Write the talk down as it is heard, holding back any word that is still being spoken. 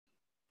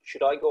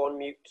Should I go on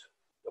mute,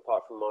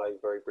 apart from my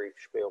very brief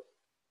spiel?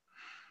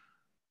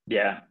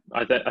 Yeah,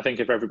 I think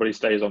if everybody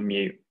stays on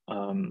mute,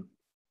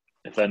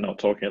 if they're not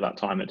talking at that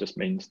time, it just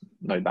means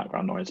no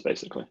background noise,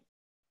 basically.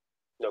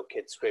 No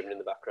kids screaming in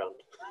the background.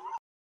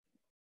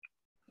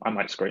 I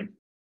might scream.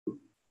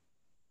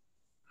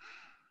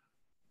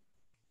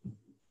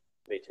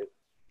 Me too.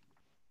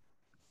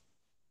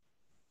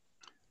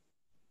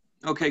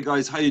 Okay,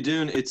 guys, how you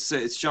doing?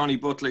 It's Johnny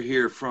Butler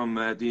here from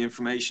the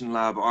Information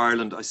Lab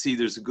Ireland. I see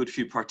there's a good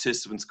few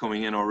participants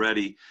coming in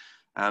already.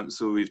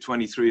 So we have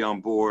 23 on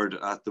board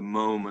at the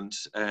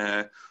moment.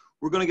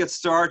 We're going to get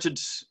started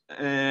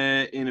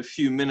in a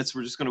few minutes.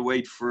 We're just going to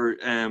wait for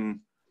a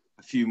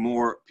few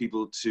more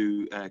people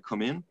to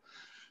come in,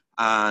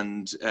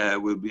 and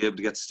we'll be able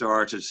to get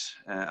started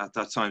at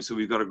that time. So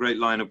we've got a great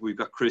lineup. We've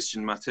got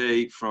Cristian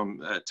Matei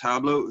from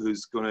Tableau,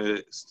 who's going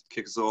to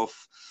kick us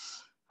off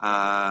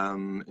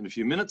in a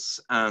few minutes,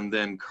 and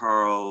then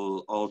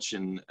Carl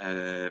Allchin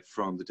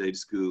from the Data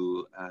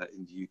School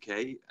in the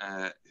UK,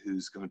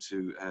 who's going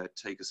to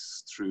take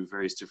us through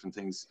various different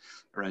things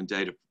around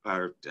data,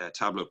 or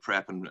Tableau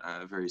prep, and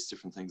various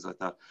different things like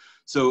that.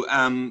 So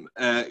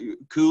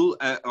cool.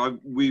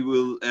 We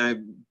will.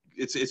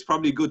 It's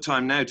probably a good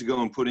time now to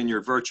go and put in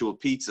your virtual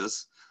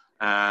pizzas.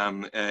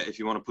 If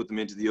you want to put them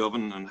into the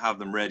oven and have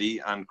them ready,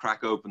 and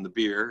crack open the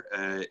beer,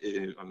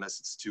 unless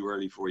it's too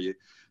early for you.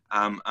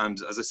 And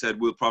as I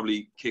said, we'll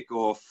probably kick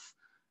off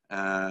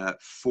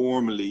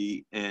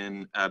formally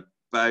in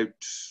about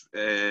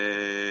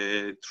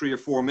 3 or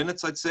 4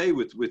 minutes, I'd say,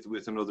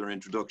 with another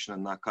introduction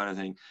and that kind of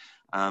thing.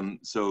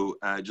 So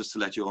just to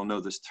let you all know,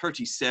 there's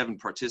 37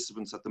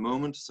 participants at the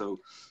moment. So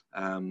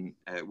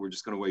we're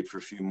just going to wait for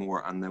a few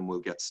more, and then we'll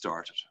get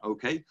started.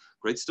 Okay,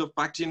 great stuff.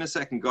 Back to you in a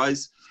second,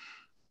 guys.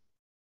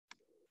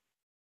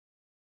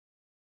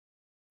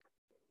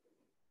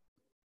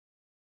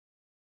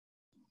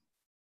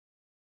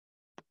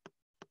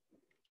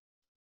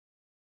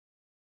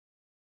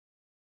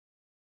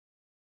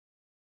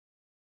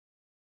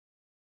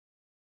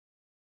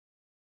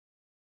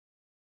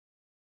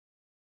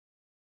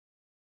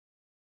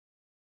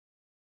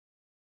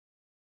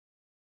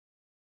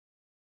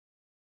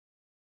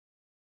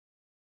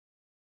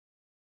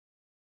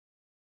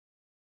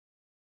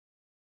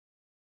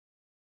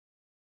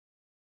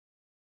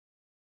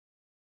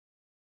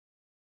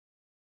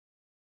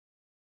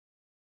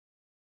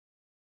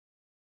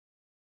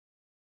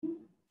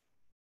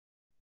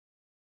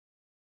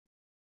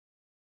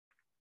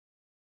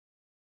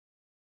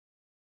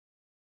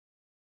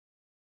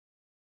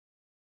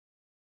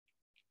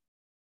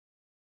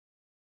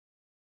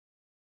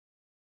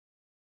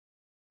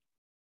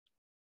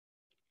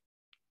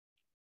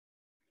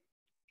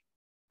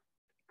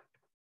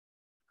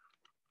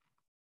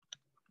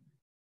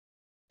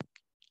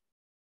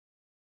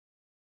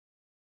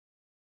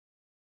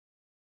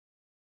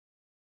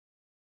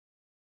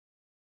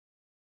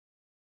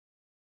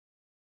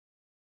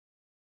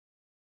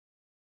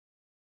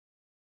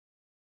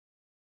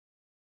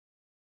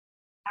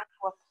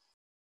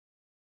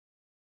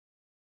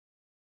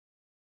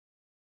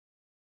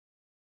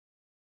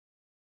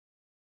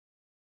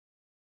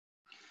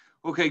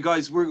 Okay,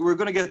 guys, we're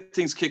going to get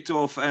things kicked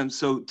off.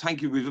 So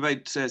thank you. We've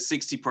about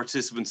 60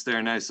 participants there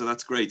now, so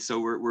that's great. So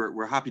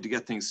we're happy to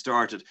get things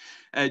started.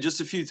 Just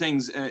a few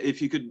things.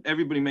 If you could,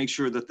 everybody make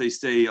sure that they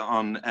stay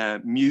on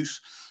mute,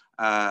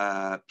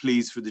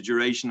 please, for the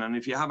duration. And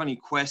if you have any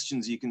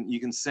questions, you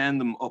can send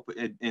them up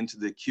into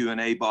the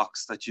Q&A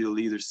box that you'll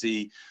either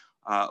see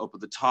up at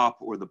the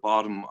top or the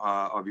bottom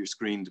of your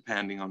screen,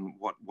 depending on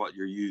what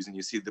you're using.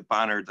 You see the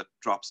banner that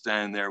drops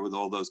down there with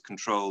all those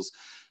controls.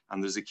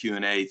 And there's a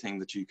Q&A thing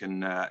that you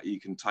can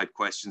type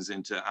questions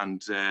into,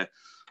 and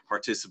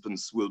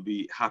participants will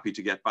be happy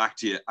to get back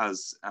to you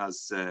as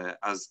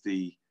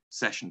the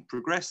session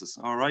progresses.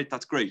 All right,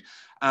 that's great.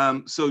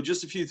 So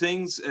just a few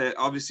things.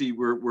 Obviously,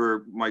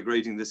 we're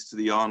migrating this to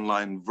the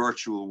online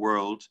virtual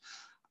world,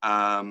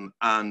 but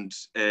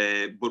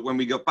when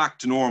we get back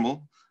to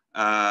normal,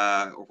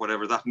 or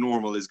whatever that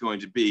normal is going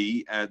to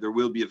be, there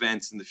will be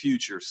events in the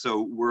future.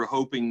 So we're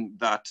hoping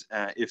that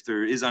if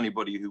there is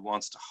anybody who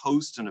wants to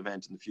host an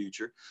event in the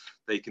future,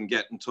 they can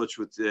get in touch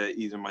with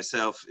either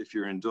myself, if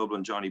you're in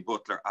Dublin, Johnny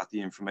Butler at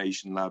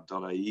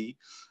theinformationlab.ie,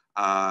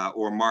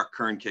 or Mark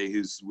Kernkay,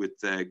 who's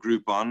with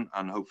Groupon,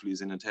 and hopefully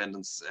is in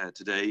attendance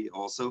today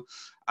also.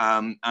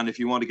 And if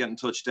you want to get in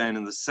touch down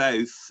in the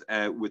south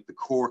with the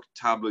Cork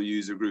Tableau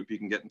user group, you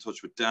can get in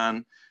touch with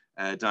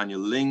Daniel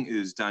Ling,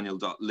 who's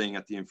daniel.ling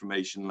at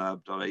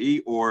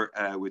theinformationlab.ie, or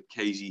with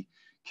Katie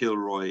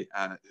Kilroy,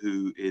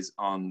 who is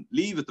on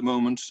leave at the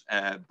moment,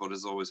 but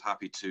is always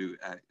happy to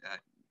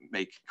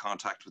make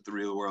contact with the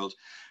real world,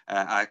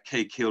 at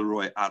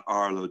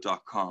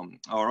kkilroy@arlo.com.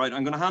 All right,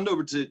 I'm going to hand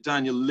over to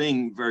Daniel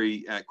Ling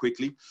very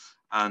quickly,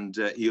 and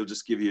he'll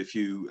just give you a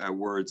few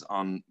words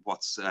on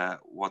what's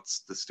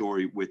the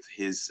story with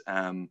his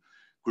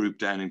group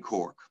down in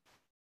Cork.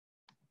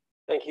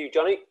 Thank you,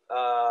 Johnny.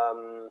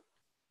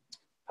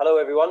 Hello,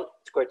 everyone.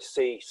 It's great to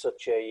see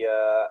such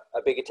a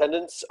big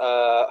attendance.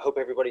 Hope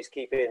everybody's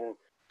keeping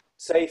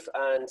safe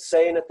and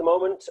sane at the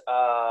moment.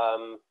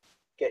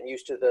 Getting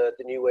used to the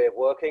new way of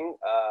working.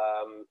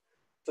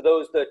 For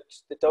those that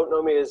don't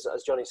know me, as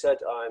Johnny said,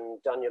 I'm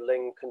Daniel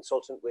Ling,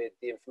 consultant with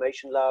the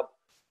Information Lab.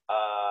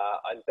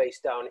 I'm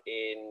based down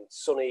in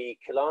sunny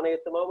Killarney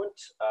at the moment.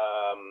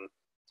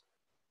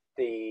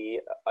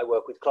 I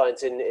work with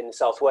clients in the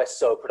Southwest,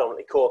 so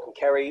predominantly Cork and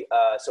Kerry.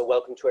 So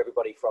welcome to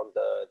everybody from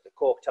the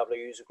Cork Tableau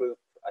user group.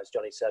 As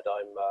Johnny said,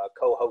 I'm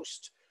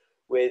co-host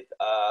with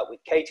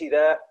Katie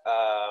there.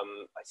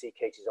 I see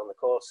Katie's on the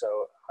call,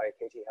 so hi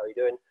Katie, how are you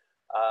doing?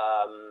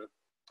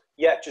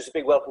 Yeah, just a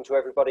big welcome to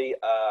everybody.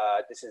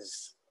 This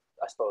is,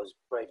 I suppose,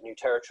 brave new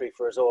territory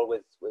for us all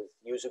with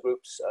user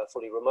groups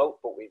fully remote,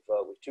 but we've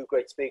two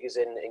great speakers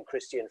in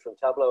Cristian from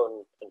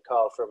Tableau and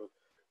Carl from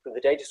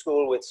the data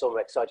school with some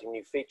exciting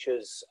new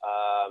features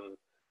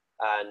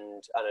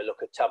and a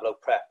look at Tableau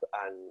prep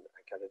and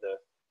kind of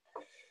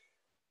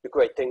the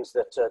great things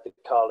that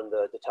Carl and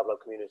the Tableau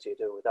community are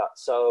doing with that.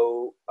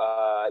 So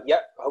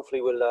yeah,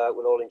 hopefully we'll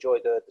all enjoy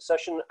the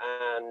session,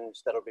 and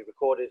that'll be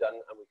recorded, and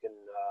we can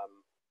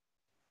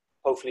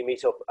hopefully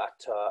meet up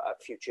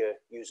at future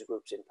user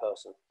groups in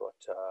person. But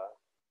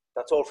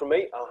that's all from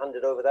me. I'll hand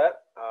it over there,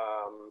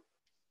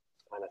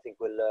 and I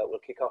think we'll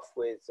kick off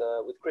with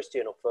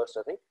Cristian up first,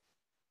 I think.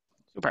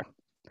 Super.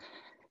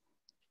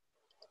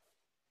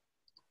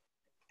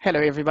 Hello,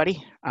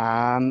 everybody.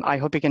 I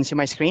hope you can see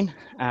my screen.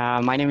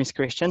 My name is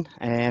Cristian,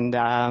 and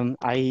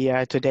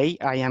today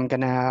I am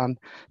gonna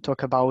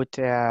talk about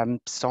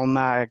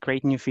some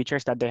great new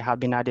features that they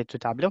have been added to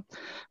Tableau.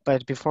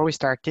 But before we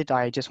start it,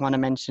 I just want to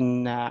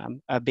mention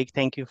a big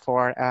thank you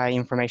for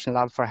Information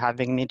Lab for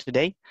having me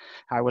today.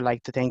 I would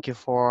like to thank you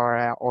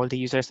for all the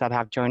users that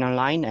have joined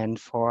online, and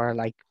for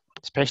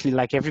especially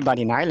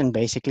everybody in Ireland,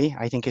 basically.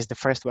 I think it's the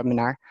first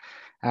webinar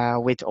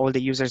with all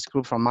the users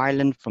group from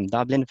Ireland, from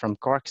Dublin, from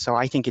Cork. So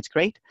I think it's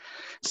great.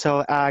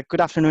 So good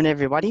afternoon,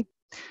 everybody.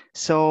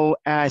 So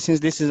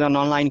since this is an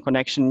online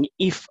connection,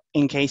 if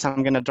in case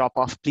I'm going to drop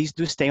off, please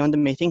do stay on the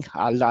meeting.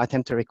 I'll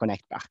attempt to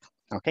reconnect back.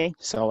 Okay,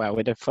 so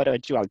without further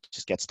ado, I'll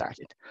just get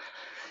started.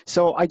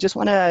 So I just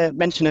want to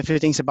mention a few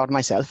things about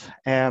myself.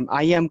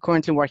 I am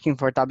currently working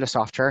for Tableau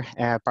Software,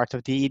 part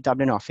of the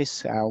Dublin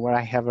office, where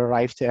I have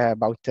arrived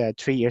about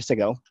 3 years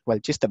ago. Well,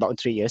 just about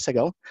 3 years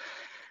ago.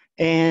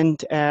 And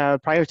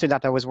prior to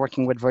that, I was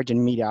working with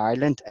Virgin Media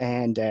Ireland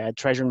and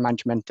treasury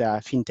management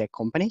fintech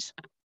companies.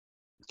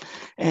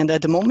 And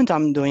at the moment,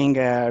 I'm doing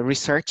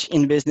research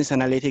in business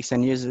analytics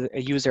and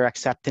user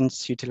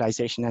acceptance,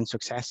 utilization, and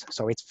success.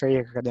 So it's very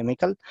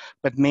academical,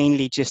 but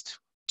mainly just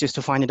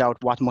to find out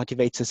what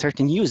motivates a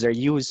certain user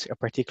use a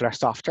particular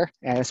software,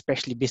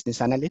 especially business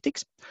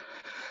analytics.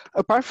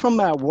 Apart from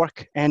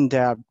work and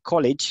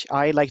college,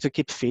 I like to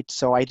keep fit,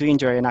 so I do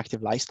enjoy an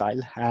active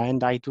lifestyle,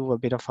 and I do a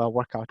bit of a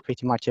workout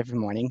pretty much every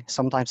morning,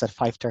 sometimes at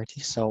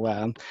 5:30. So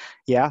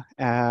yeah,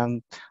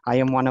 I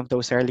am one of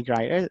those early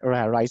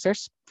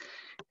risers.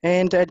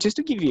 And just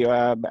to give you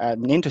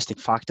an interesting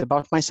fact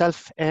about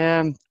myself,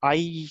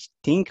 I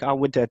think I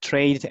would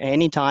trade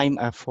any time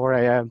for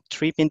a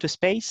trip into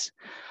space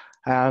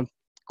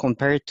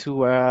compared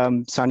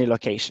to sunny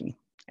location.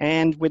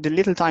 And with the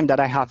little time that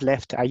I have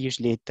left, I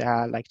usually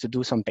like to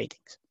do some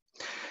paintings.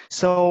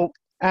 So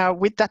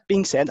with that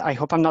being said, I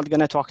hope I'm not going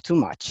to talk too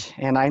much.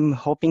 And I'm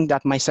hoping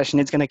that my session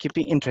is going to keep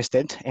you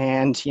interested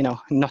and, you know,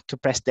 not to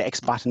press the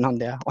X button on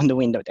the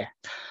window there.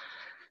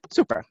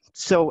 Super.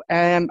 So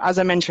as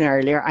I mentioned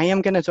earlier, I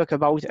am going to talk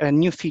about a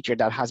new feature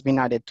that has been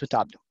added to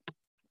Tableau.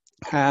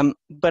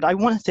 But I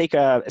want to take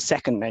a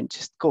second and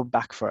just go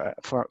back for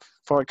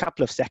a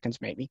couple of seconds,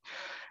 maybe.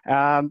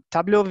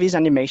 Tableau Viz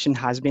Animation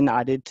has been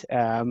added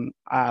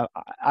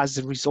as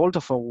a result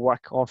of a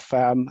work of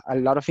a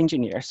lot of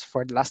engineers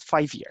for the last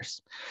 5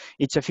 years.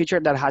 It's a feature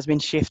that has been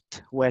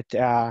shipped with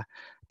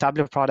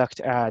Tableau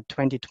product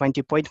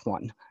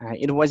 2020.1.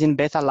 It was in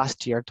beta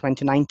last year,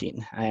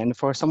 2019. And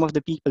for some of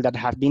the people that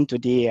have been to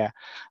the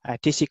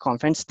TC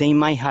conference, they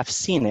might have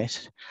seen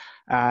it,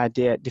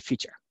 the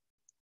feature.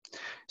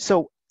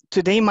 So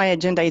today, my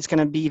agenda is going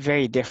to be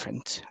very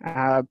different.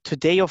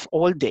 Today of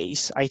all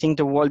days, I think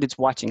the world is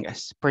watching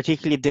us,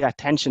 particularly the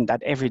attention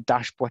that every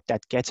dashboard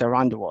that gets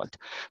around the world,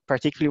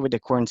 particularly with the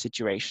current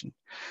situation.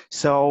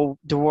 So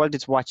the world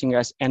is watching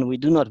us, and we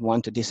do not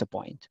want to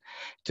disappoint.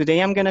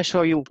 Today, I'm going to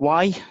show you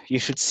why you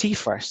should see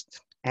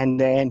first, and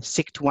then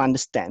seek to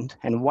understand,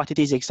 and what it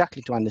is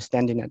exactly to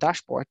understand in a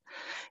dashboard.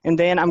 And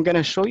then I'm going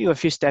to show you a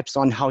few steps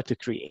on how to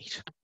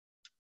create.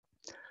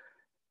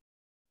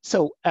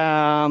 So,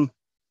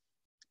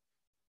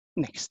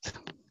 next,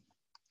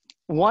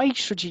 why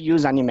should you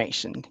use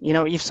animation? You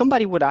know, if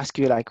somebody would ask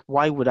you, like,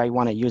 why would I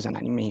want to use an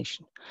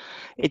animation?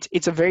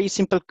 It's a very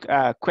simple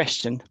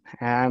question.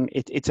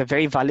 It's a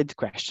very valid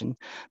question,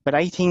 but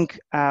I think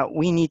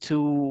we need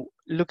to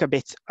look a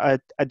bit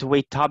at the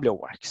way Tableau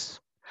works.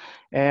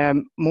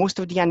 Most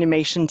of the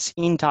animations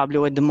in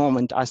Tableau at the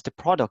moment, as the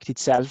product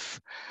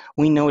itself,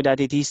 we know that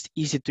it is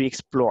easy to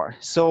explore.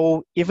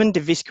 So even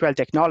the visual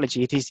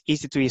technology, it is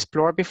easy to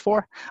explore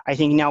before. I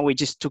think now we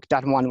just took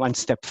that one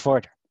step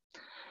further.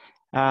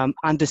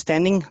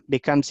 understanding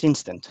becomes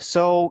instant.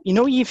 So, you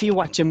know, if you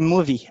watch a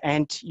movie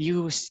and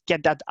you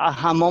get that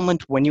aha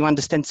moment when you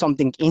understand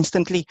something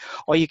instantly,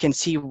 or you can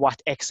see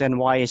what X and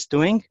Y is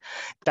doing,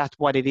 that's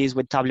what it is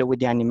with Tableau with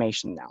the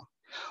animation now.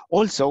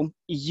 Also,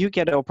 you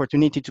get an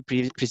opportunity to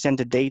present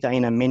the data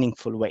in a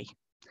meaningful way.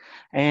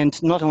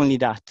 And not only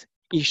that,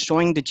 is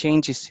showing the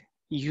changes,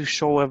 you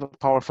show a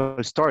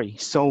powerful story.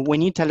 So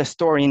when you tell a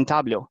story in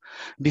Tableau,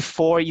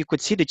 before you could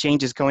see the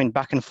changes going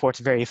back and forth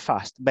very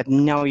fast, but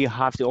now you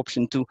have the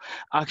option to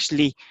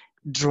actually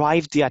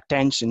drive the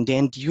attention, the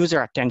end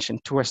user attention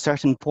to a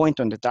certain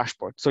point on the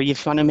dashboard. So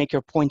if you want to make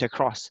your point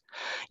across,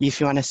 if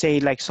you want to say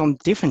like some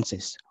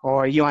differences,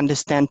 or you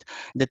understand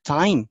the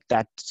time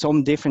that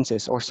some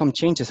differences or some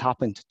changes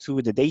happened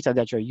to the data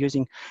that you're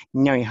using,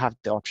 now you have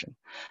the option.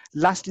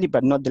 Lastly,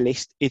 but not the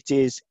least, it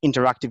is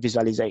interactive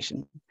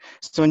visualization.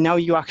 So now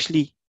you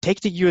actually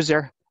take the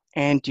user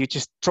and you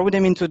just throw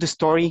them into the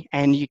story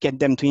and you get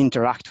them to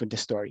interact with the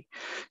story.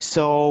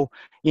 So,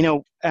 you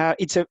know,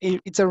 it's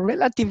a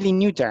relatively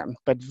new term,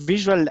 but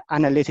visual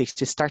analytics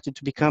has started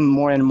to become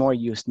more and more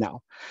used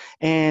now.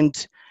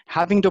 And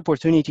having the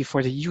opportunity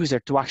for the user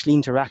to actually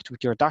interact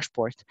with your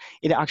dashboard,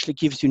 it actually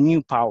gives you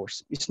new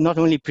powers. It's not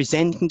only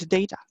presenting the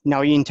data,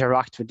 now you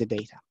interact with the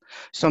data.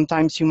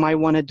 Sometimes you might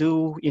want to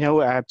do, you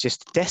know,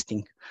 just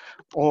testing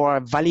or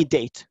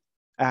validate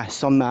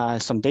some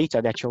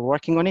data that you're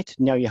working on it.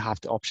 Now you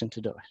have the option to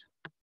do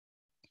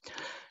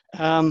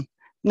it.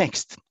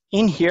 Next,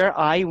 in here,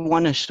 I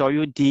want to show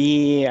you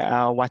the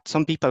what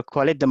some people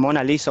call it the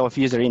Mona Lisa of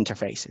user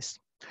interfaces.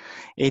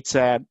 It's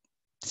a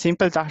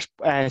simple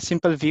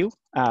simple view,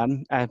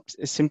 a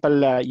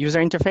simple user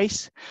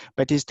interface,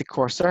 but it's the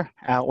cursor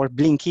or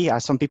Blinky,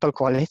 as some people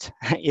call it.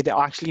 It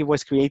actually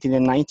was created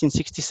in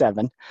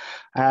 1967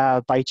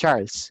 by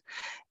Charles,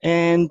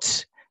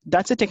 and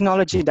that's a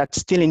technology that's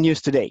still in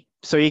use today.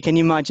 So you can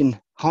imagine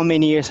how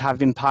many years have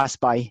been passed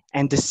by,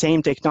 and the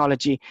same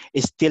technology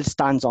is still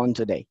stands on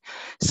today.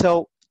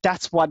 So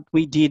that's what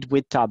we did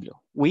with Tableau.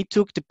 We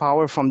took the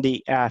power from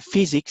the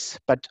physics,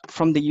 but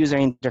from the user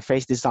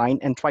interface design,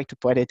 and tried to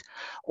put it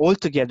all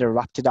together,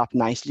 wrapped it up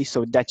nicely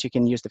so that you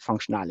can use the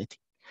functionality.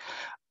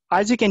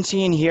 As you can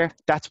see in here,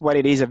 that's what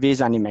it is, a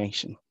viz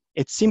animation.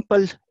 It's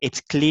simple, it's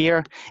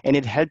clear, and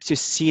it helps you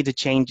see the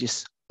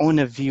changes on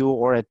a view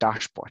or a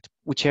dashboard,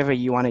 whichever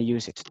you want to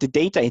use it. The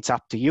data, it's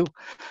up to you.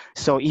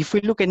 So if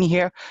we look in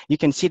here, you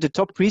can see the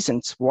top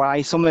reasons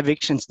why some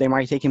evictions, they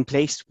might take in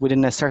place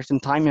within a certain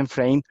time and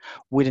frame,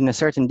 within a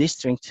certain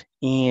district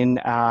in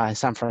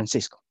San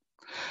Francisco.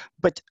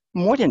 But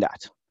more than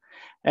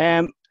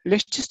that,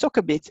 let's just talk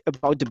a bit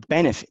about the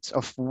benefits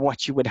of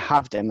what you would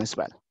have them as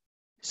well.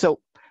 So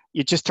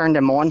you just turn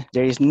them on.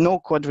 There is no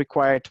code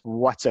required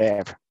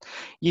whatsoever.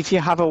 If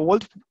you have an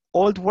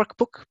old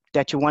workbook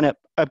that you want to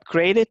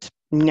upgrade it,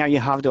 now you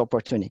have the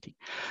opportunity.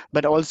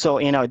 But also,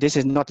 you know, this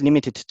is not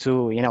limited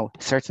to, you know,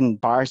 certain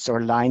bars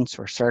or lines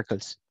or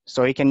circles.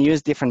 So you can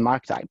use different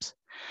mark types.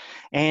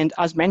 And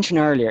as mentioned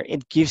earlier,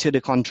 it gives you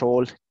the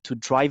control to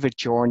drive a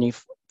journey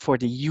for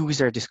the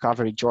user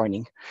discovery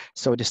journey.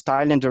 So the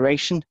style and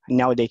duration,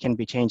 now they can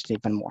be changed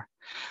even more.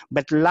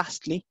 But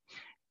lastly,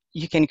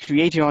 you can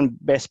create your own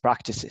best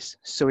practices.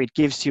 So it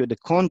gives you the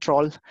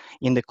control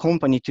in the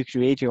company to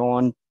create your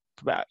own,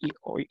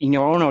 in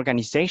your own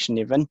organization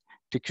even,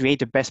 to create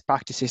the best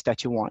practices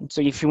that you want.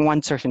 So if you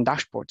want certain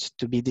dashboards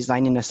to be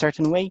designed in a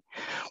certain way,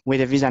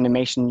 with a viz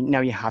animation,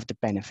 now you have the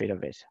benefit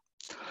of it.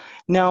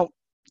 Now,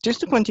 just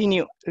to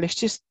continue, let's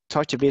just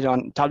touch a bit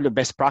on Tableau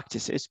best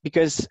practices,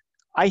 because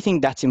I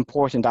think that's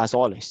important as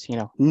always, you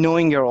know,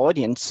 knowing your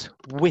audience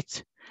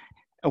with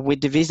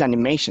the viz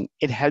animation,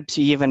 it helps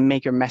you even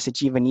make your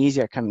message even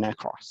easier coming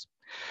across.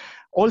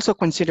 Also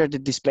consider the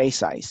display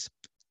size.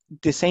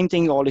 The same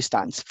thing always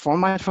stands.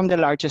 Format from the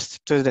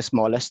largest to the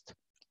smallest.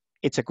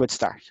 It's a good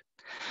start.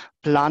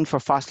 Plan for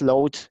fast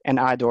load and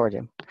add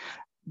order.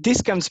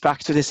 This comes back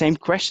to the same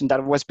question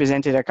that was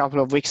presented a couple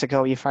of weeks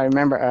ago, if I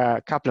remember,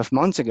 a couple of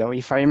months ago,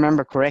 if I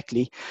remember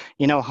correctly,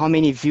 you know, how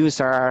many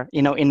views are,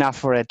 you know, enough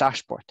for a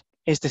dashboard?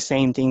 It's the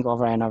same thing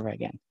over and over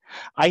again.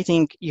 I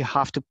think you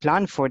have to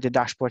plan for the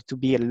dashboard to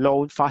be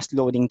a fast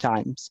loading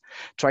times.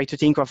 Try to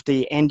think of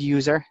the end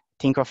user,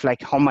 think of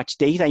like how much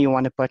data you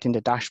want to put in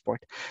the dashboard.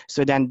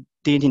 So then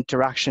the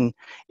interaction,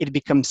 it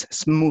becomes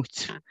smooth,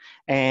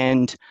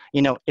 and,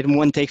 you know, it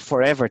won't take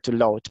forever to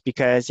load,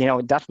 because, you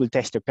know, that will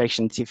test your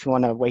patience if you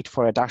want to wait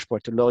for a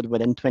dashboard to load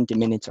within 20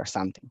 minutes or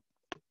something.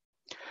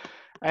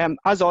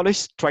 As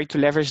always, try to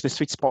leverage the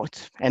sweet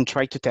spot and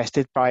try to test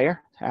it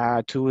prior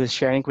to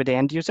sharing with the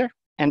end user.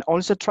 And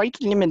also try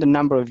to limit the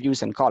number of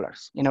views and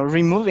colors. You know,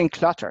 removing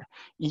clutter,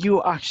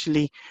 you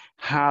actually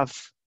have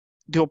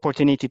the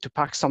opportunity to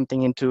pack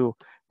something into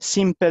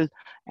simple,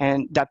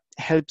 and that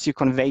helps you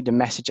convey the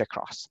message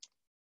across.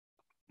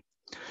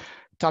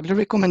 Tableau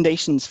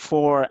recommendations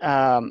for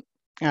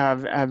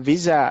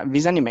viz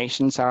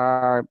animations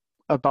are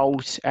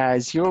about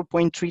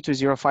 0.3 to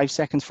 0.5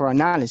 seconds for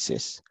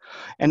analysis.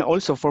 And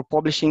also for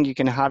publishing, you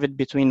can have it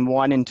between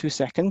 1 and 2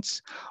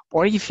 seconds.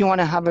 Or if you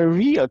want to have a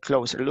real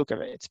closer look at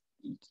it,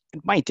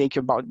 it might take you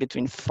about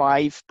between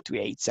 5 to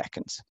 8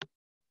 seconds.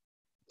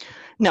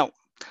 Now,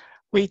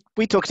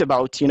 we talked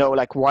about, you know,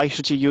 like why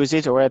should you use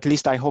it, or at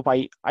least I hope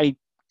I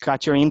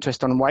got your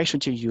interest on why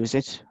should you use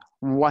it,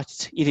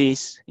 what it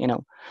is, you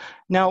know.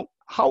 Now,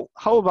 how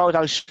about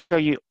I'll show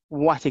you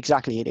what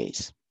exactly it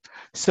is.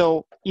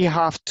 So you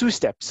have 2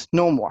 steps,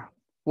 no more.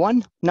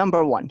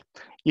 Number one,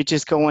 you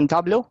just go on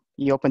Tableau,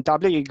 you open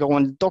Tableau, you go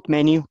on the top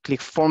menu,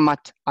 click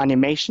Format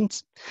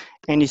Animations,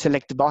 and you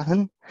select the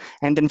button.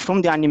 And then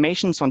from the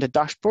animations on the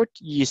dashboard,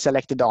 you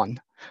select it on.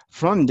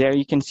 From there,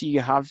 you can see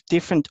you have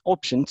different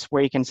options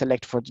where you can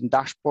select for the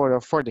dashboard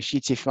or for the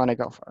sheets if you want to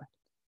go for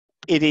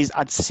it. It is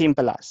as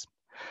simple as.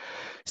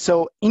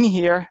 So in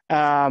here,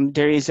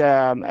 there is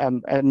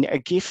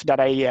a GIF that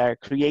I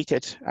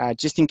created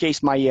just in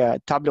case my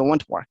Tableau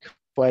won't work.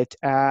 But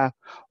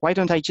why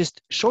don't I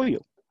just show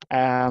you?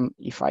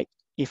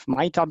 If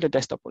my Tableau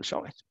desktop will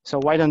show it. So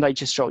why don't I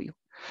just show you?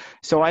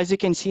 So as you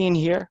can see in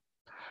here,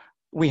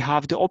 we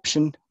have the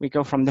option, we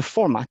go from the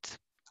format,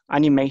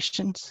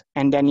 animations,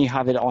 and then you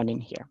have it on in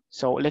here.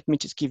 So let me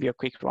just give you a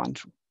quick run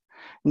through.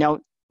 Now,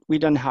 we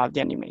don't have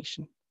the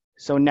animation.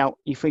 So now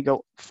if we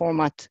go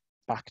format,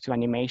 back to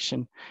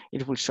animation,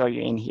 it will show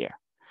you in here.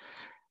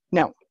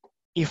 Now,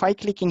 if I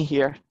click in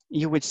here,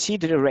 you would see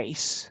the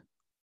erase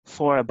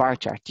for a bar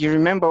chart. Do you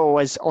remember it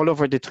was all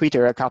over the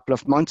Twitter a couple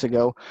of months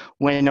ago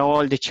when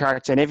all the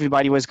charts and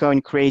everybody was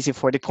going crazy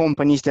for the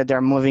companies that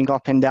are moving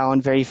up and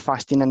down very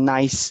fast in a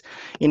nice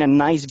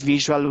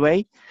visual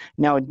way.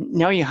 Now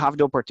you have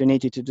the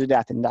opportunity to do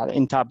that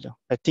in Tableau.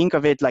 But think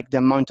of it like the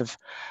amount of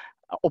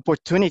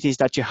opportunities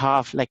that you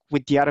have, like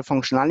with the other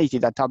functionality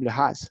that Tableau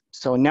has.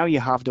 So now you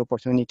have the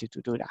opportunity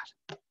to do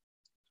that.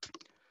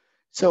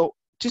 So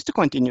just to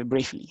continue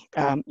briefly,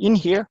 in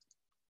here,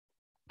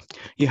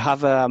 you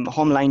have a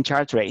home line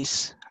chart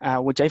race,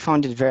 which I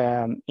found it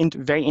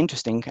very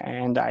interesting,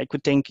 and I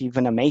could think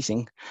even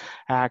amazing,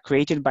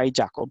 created by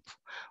Jacob,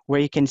 where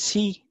you can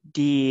see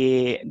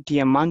the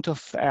amount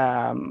of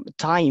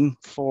time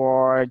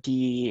for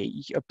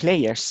the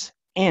players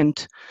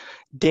and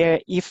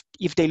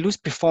if they lose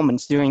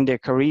performance during their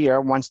career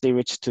once they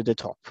reach to the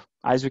top.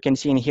 As we can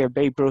see in here,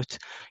 Babe Ruth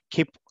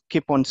keep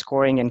on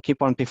scoring and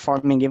keep on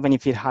performing even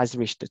if it has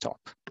reached the top.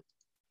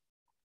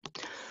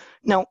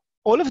 Now,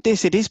 all of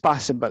this, it is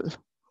possible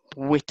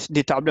with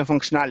the Tableau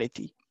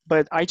functionality,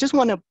 but I just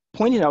want to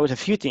point out a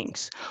few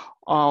things,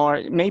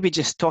 or maybe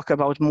just talk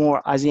about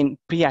more as in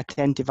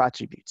pre-attentive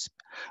attributes.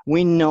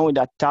 We know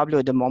that Tableau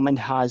at the moment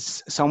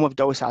has some of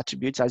those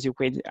attributes, as you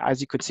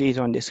could see it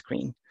on the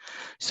screen.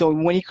 So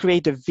when you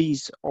create a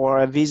viz or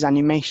a viz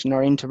animation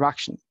or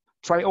interaction,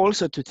 try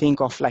also to think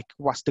of like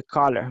what's the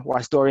color,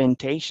 what's the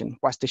orientation,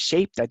 what's the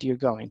shape that you're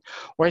going,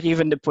 or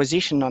even the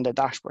position on the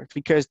dashboard,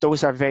 because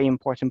those are very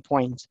important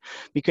points.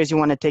 Because you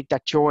want to take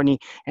that journey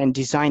and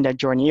design that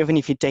journey, even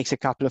if it takes a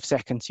couple of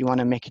seconds, you want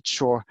to make it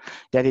sure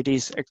that it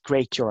is a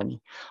great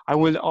journey. I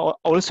will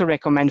also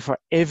recommend for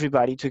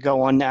everybody to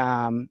go on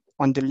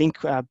the link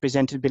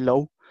presented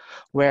below,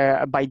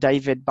 where by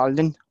David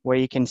Balden, where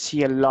you can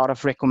see a lot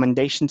of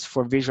recommendations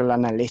for visual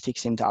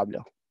analytics in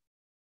Tableau.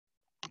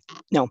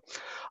 Now,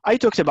 I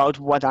talked about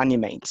what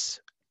animates.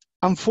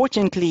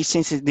 Unfortunately,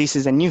 since this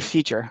is a new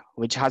feature,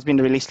 which has been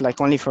released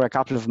like only for a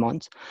couple of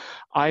months,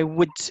 I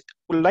would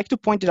like to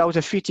point out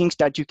a few things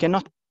that you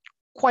cannot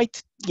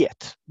quite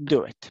yet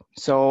do it.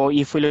 So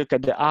if we look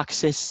at the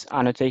axis,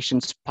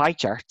 annotations, pie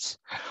charts,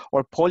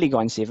 or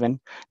polygons even,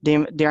 they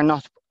are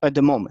not at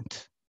the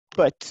moment,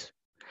 but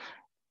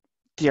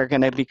they're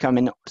gonna be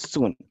coming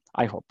soon,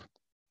 I hope.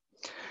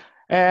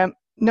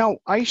 Now,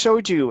 I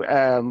showed you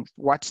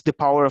what's the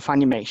power of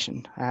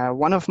animation.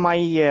 One of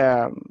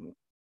my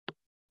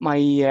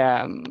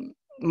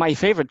my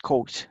favorite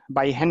quote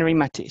by Henry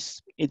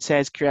Matisse, it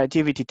says,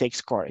 "Creativity takes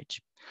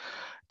courage."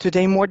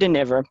 Today, more than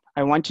ever,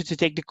 I want you to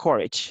take the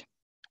courage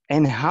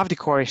and have the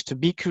courage to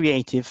be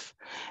creative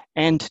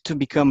and to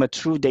become a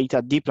true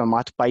data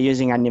diplomat by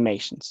using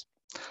animations.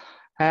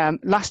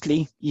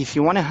 Lastly, if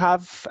you want to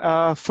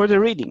have further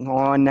reading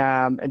on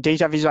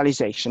data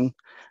visualization,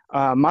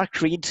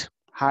 Mark Reed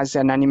has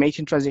an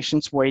animated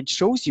transitions where it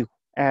shows you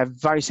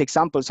various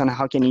examples on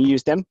how can you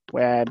use them,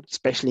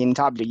 especially in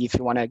Tableau, if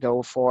you want to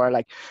go for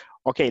like,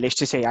 okay, let's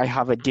just say I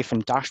have a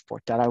different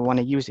dashboard that I want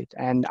to use it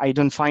and I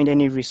don't find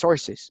any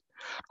resources.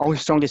 I would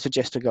strongly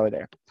suggest to go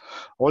there.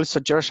 Also,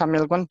 Joshua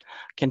Milgon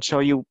can show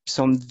you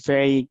some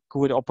very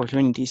good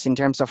opportunities in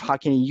terms of how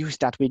can you use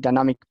that with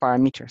dynamic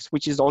parameters,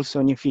 which is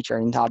also a new feature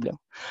in Tableau,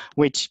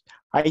 which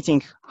I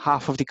think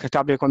half of the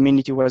Tableau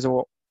community was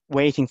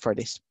waiting for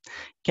this.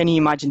 Can you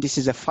imagine this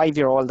is a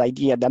 5-year-old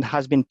idea that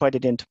has been put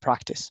it into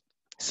practice?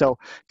 So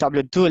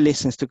Tableau do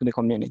listens to the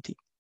community.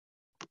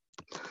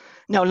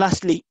 Now,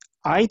 lastly,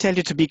 I tell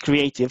you to be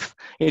creative.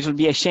 It would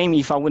be a shame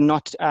if I would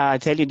not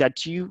tell you that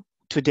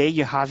today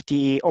you have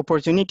the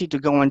opportunity to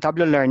go on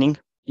Tableau Learning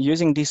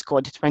using this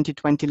code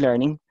 2020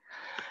 Learning,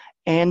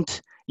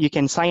 and you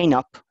can sign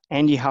up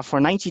and you have for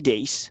 90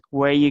 days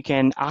where you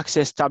can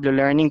access Tableau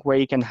Learning, where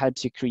you can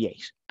help you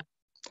create.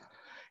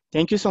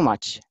 Thank you so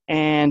much.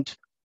 And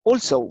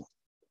also,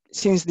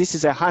 since this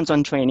is a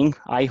hands-on training,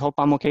 I hope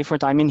I'm okay for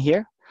time in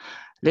here.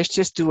 Let's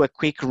just do a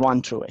quick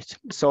run through it.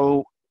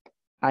 So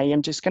I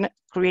am just gonna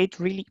create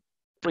really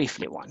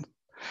briefly one.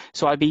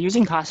 So I'll be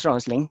using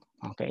Ling,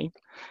 okay?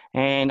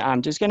 And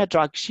I'm just gonna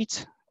drag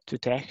sheets to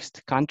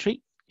text,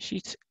 country,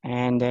 sheets,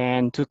 and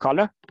then to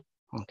color,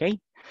 okay?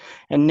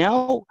 And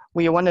now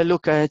we wanna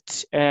look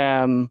at,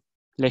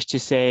 let's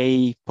just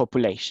say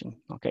population,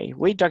 okay?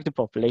 We drag the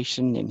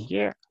population in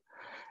here,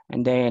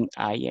 and then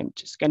I am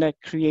just gonna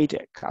create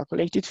a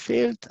calculated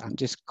field. I'm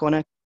just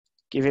gonna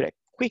give it a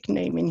quick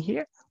name in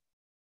here,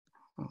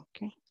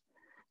 okay?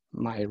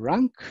 My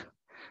rank.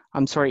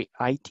 I'm sorry,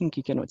 I think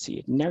you cannot see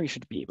it. Now you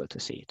should be able to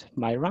see it.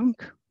 My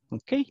rank,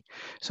 okay?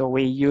 So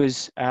we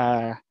use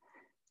a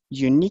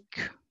unique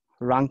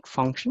rank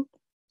function.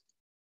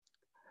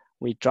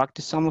 We drag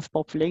the sum of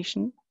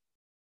population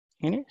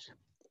in it.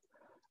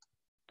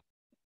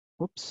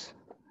 Oops,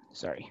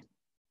 sorry.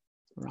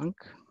 Rank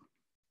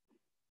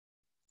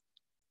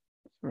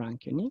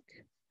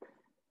unique.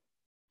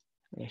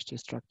 Let's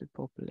just drag the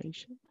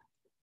population.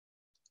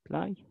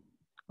 Apply.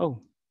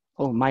 Oh,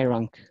 my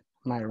rank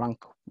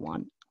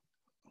 1.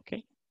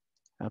 Okay,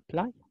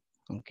 apply.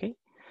 Okay,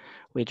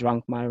 we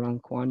rank my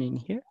rank 1 in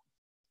here.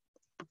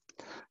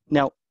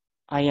 Now,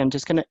 I am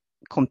just gonna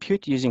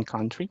compute using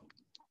country,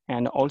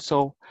 and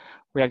also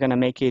we are gonna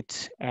make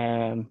it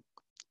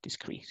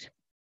discrete.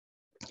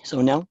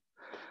 So now,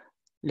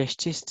 let's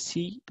just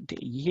see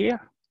the year,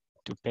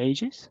 2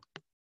 pages.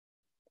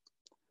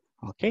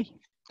 Okay,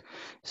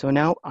 so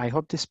now I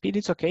hope the speed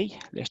is okay.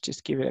 Let's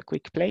just give it a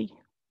quick play.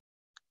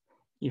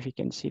 If you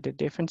can see the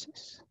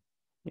differences.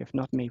 If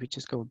not, maybe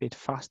just go a bit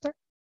faster.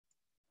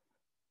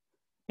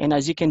 And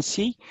as you can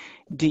see,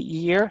 the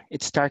year,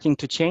 it's starting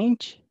to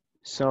change.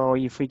 So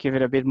if we give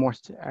it a bit more,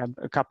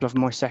 a couple of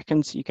more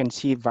seconds, you can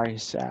see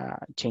various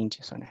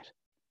changes on it.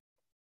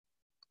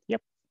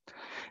 Yep.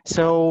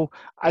 So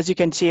as you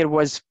can see, it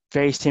was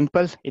very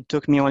simple. It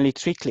took me only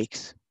 3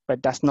 clicks,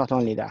 but that's not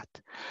only that.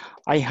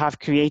 I have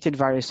created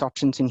various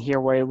options in here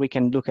where we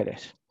can look at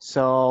it.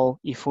 So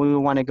if we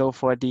want to go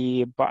for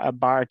the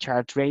bar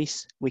chart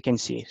race, we can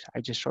see it.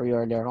 I just showed you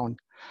earlier on.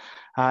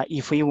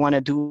 If we want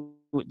to do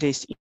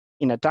this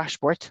in a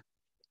dashboard,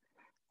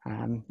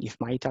 if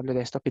my Tableau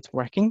desktop is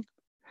working,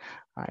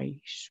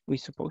 we're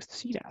supposed to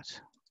see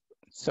that.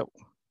 So,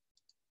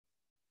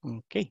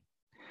 okay.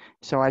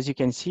 So as you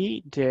can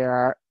see, there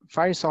are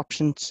various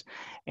options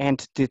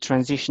and the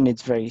transition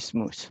is very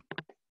smooth.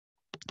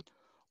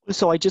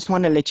 So I just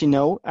want to let you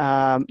know,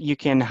 you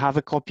can have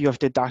a copy of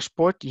the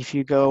dashboard. If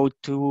you go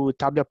to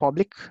Tableau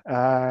Public,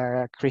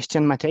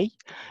 Cristian Matei,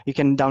 you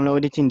can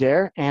download it in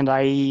there. And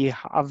I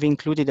have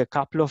included a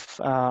couple of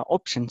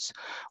options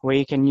where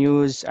you can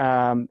use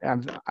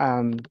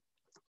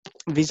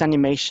this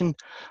animation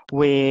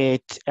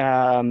with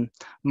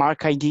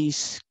mark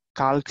IDs,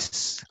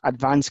 calcs,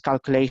 advanced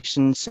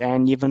calculations,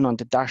 and even on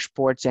the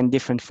dashboards and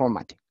different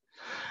formatting.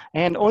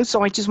 And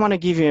also, I just want to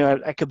give you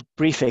a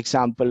brief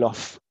example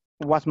of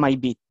what might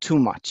be too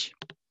much.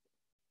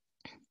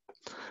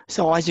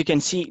 So as you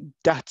can see,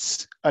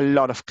 that's a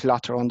lot of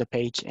clutter on the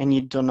page, and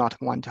you do not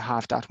want to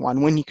have that one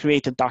when you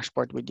create a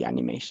dashboard with the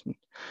animation.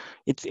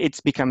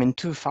 It's becoming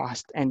too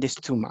fast and there's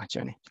too much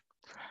on it.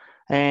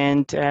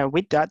 And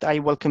with that, I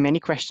welcome any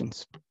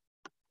questions.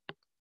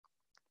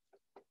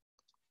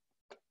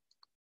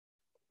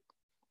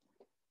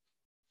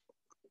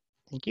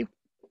 Thank you.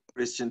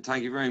 Cristian,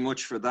 thank you very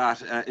much for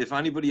that. If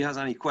anybody has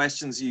any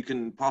questions, you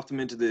can pop them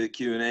into the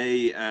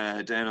Q&A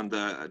down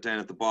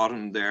at the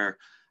bottom there,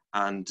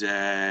 and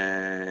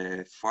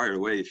fire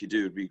away if you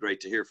do. It'd be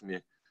great to hear from you.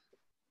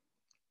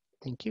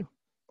 Thank you.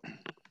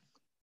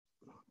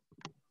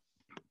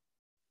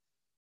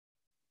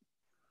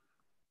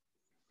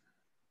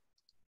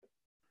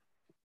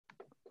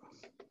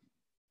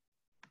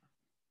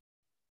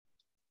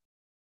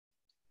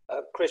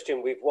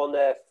 Cristian, we've one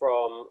there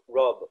from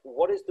Rob.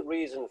 What is the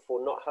reason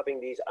for not having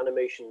these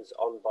animations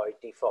on by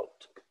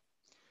default?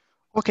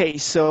 Okay,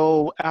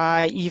 so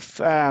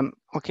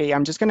okay,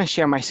 I'm just gonna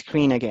share my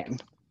screen again.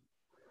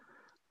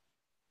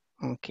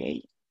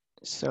 Okay,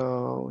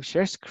 so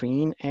share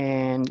screen,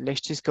 and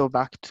let's just go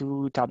back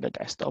to Tableau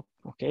Desktop.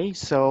 Okay,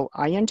 so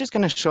I am just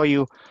gonna show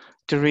you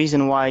the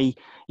reason why,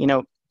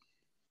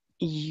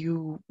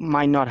 you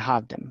might not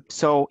have them.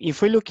 So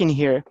if we look in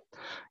here,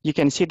 you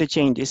can see the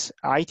changes.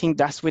 I think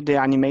that's with the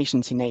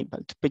animations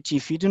enabled, but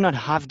if you do not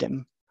have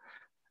them,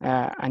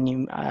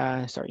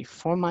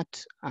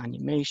 format,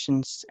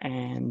 animations,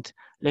 and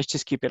let's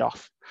just keep it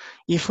off.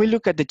 If we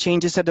look at the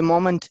changes at the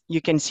moment,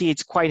 you can see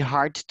it's quite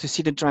hard to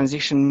see the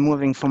transition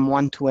moving from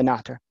one to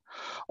another.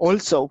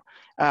 Also,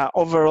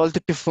 overall,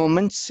 the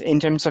performance in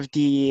terms of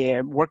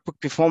the workbook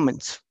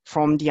performance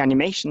from the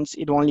animations,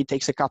 it only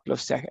takes a couple of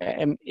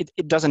seconds.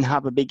 It doesn't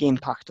have a big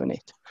impact on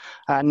it,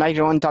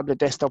 neither on Tableau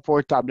Desktop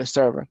or Tableau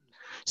Server.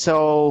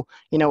 So,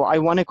 I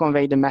want to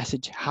convey the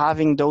message,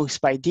 having those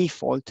by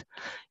default,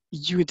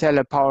 you tell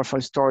a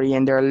powerful story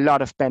and there are a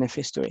lot of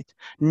benefits to it.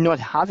 Not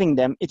having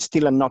them, it's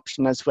still an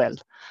option as well.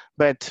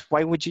 But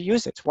why would you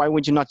use it? Why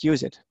would you not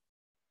use it?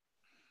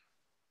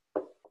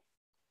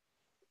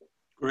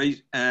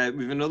 Great. We have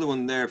another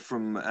one there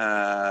from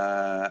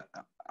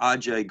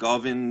Ajay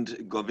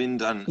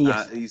Govindan.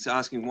 Yes. He's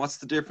asking, what's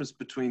the difference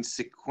between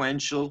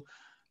sequential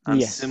and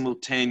Yes.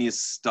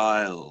 simultaneous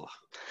style?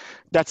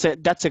 That's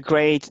a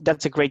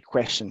great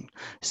question.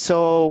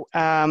 So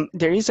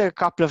there is a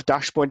couple of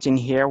dashboards in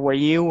here where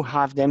you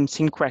have them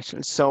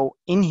sequential. So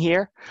in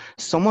here,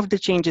 some of the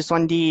changes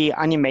on the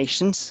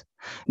animations,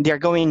 they're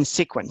going in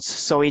sequence.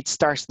 So it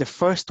starts the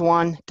first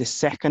one, the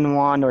second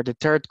one, or the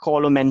third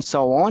column, and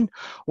so on,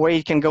 where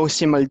it can go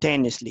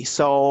simultaneously.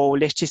 So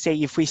let's just say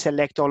if we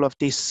select all of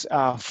these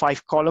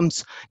 5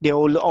 columns, they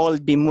will all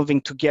be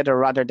moving together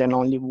rather than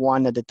only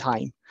one at a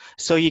time.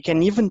 So you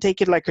can even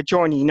take it like a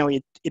journey, you know,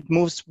 it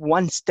moves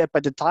one step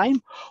at a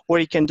time, or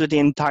you can do the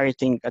entire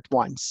thing at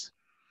once.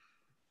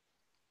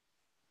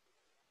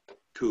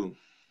 Cool.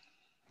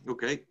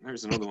 Okay,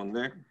 there's another one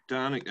there.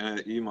 Dan,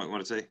 you might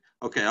want to say,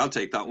 okay, I'll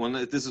take that one.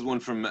 This is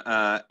one from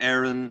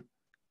Aaron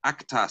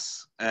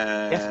Aktas.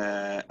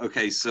 Yes.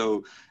 Okay,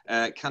 so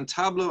can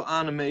Tableau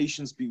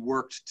animations be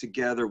worked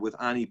together with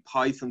any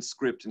Python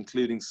script,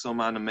 including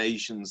some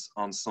animations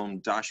on some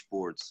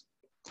dashboards?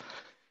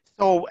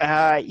 So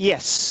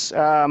yes,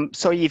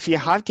 so if you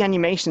have the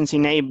animations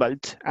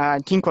enabled,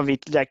 think of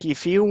it like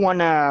if you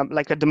wanna,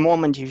 like at the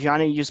moment, if you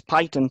wanna use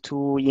Python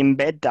to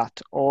embed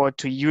that or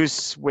to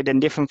use with a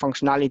different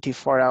functionality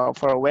for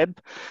a web,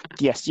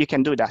 yes, you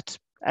can do that.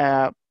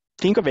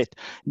 Think of it,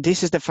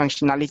 this is the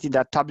functionality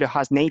that Tableau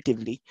has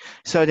natively.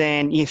 So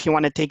then if you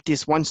want to take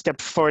this one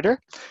step further,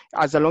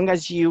 as long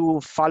as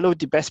you follow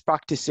the best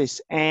practices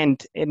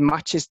and it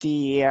matches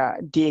the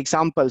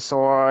examples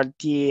or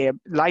the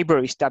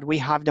libraries that we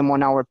have them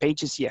on our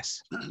pages,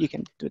 yes, you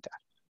can do that.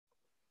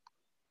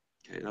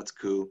 Okay, that's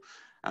cool.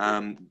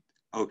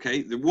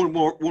 Okay, one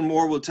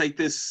more. We'll take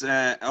this.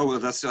 Oh, well,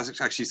 that's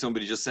actually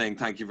somebody just saying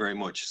thank you very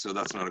much. So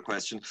that's not a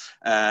question.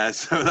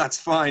 So that's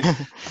fine.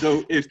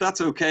 So if that's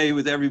okay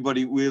with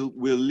everybody, we'll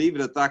leave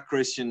it at that,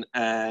 Cristian.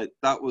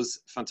 That was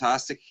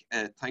fantastic.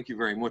 Thank you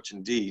very much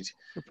indeed.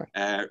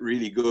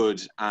 Really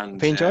good and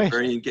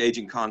very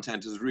engaging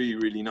content. It was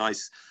really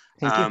nice.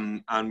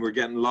 And we're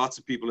getting lots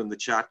of people in the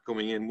chat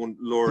coming in. One,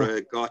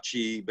 Laura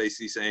Gotchi,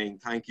 basically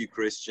saying thank you,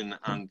 Cristian,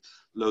 and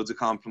loads of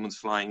compliments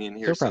flying in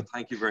here. So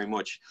thank you very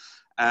much.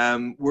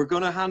 We're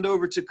going to hand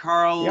over to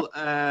Carl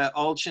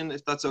Allchin,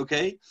 if that's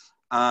okay.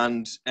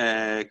 And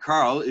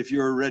Carl, if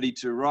you're ready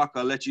to rock,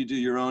 I'll let you do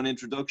your own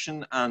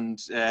introduction and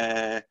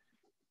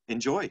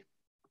enjoy.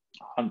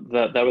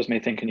 That was me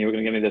thinking you were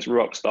going to give me this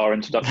rock star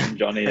introduction,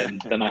 Johnny,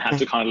 and then I had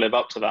to kind of live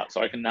up to that.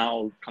 So I can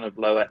now kind of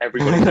lower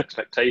everybody's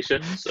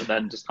expectations and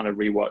then just kind of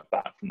rework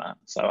back from that.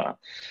 So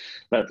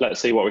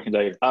let's see what we can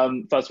do.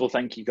 First of all,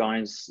 thank you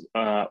guys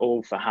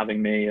all for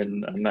having me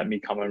and let me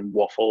come and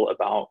waffle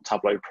about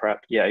Tableau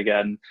Prep yet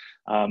again.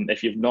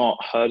 If you've not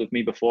heard of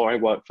me before, I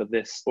work for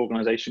this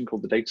organization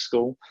called the Data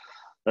School.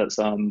 That's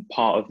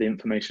part of the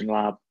Information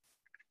Lab.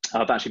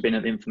 I've actually been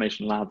at the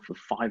Information Lab for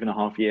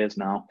 5.5 years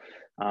now.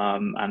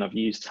 And I've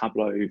used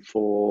Tableau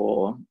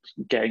for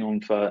getting on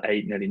for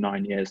 8, nearly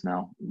 9 years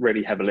now,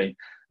 really heavily.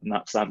 And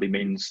that sadly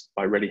means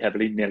by really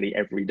heavily, nearly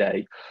every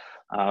day.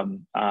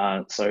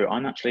 So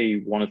I'm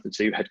actually one of the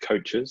 2 head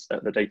coaches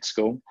at the Data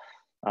School.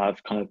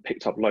 I've kind of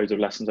picked up loads of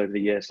lessons over the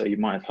years. So you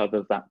might have heard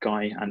of that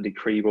guy, Andy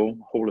Kriebel,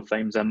 Hall of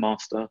Fame Zen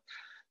Master.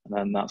 And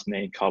then that's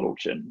me, Carl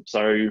Allchin.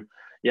 So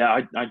yeah,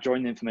 I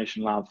joined the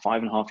Information Lab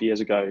 5.5 years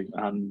ago.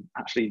 And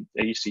actually,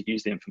 I used to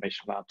use the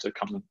Information Lab to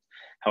come and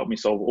help me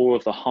solve all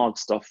of the hard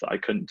stuff that I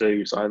couldn't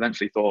do. So I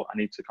eventually thought I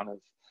need to kind of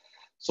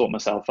sort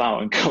myself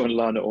out and go and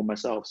learn it all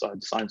myself. So I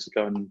decided to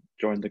go and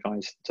join the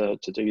guys to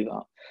do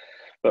that.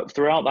 But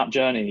throughout that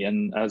journey,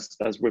 and as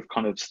we've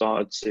kind of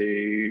started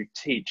to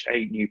teach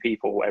 8 new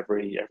people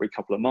every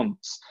couple of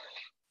months,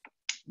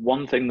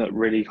 one thing that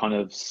really kind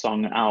of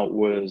sung out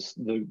was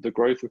the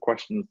growth of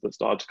questions that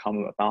started to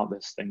come about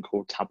this thing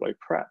called Tableau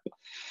Prep.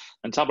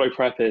 And Tableau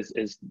Prep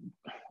is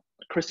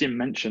Cristian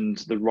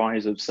mentioned the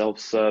rise of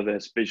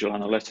self-service visual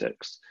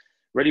analytics.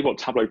 Really what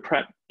Tableau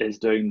Prep is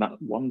doing, that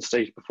one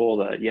stage before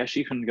that, yes,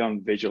 you can go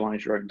and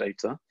visualize your own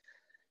data,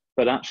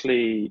 but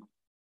actually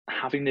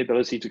having the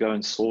ability to go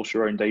and source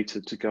your own data,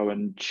 to go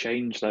and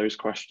change those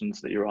questions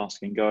that you're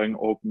asking, go and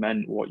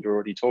augment what you're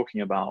already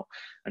talking about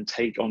and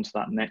take onto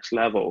that next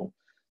level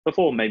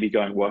before maybe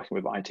going working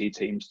with IT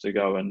teams to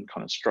go and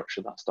kind of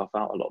structure that stuff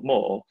out a lot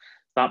more,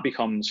 that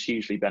becomes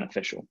hugely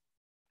beneficial.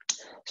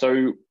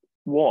 So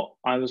what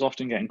I was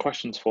often getting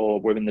questions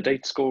for within the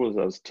Data School as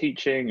I was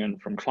teaching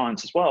and from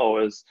clients as well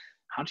is,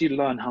 how do you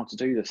learn how to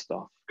do this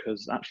stuff?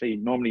 Because actually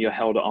normally you're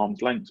held at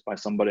arm's length by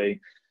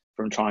somebody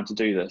from trying to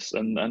do this.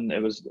 And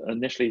it was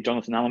initially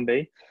Jonathan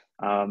Allenby,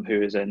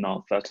 who is in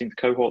our 13th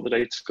cohort of the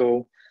Data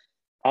School,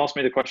 asked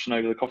me the question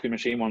over the coffee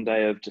machine one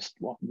day of just,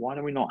 why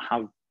do we not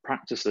have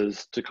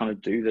practices to kind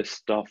of do this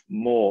stuff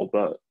more,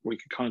 but we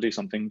could kind of do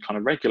something kind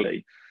of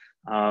regularly.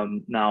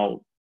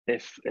 Now,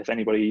 if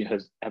anybody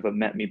has ever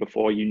met me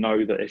before, you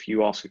know that if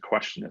you ask a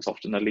question, it's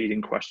often a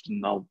leading question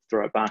and I'll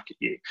throw it back at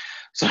you.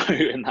 So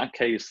in that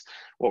case,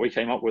 what we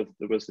came up with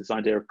was this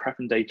idea of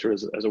prepping data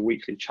as a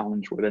weekly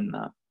challenge within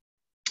that.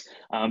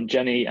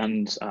 Jenny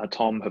and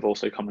Tom have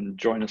also come and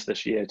joined us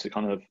this year to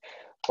kind of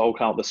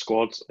bulk out the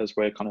squad as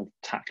we're kind of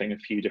tackling a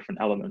few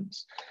different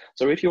elements.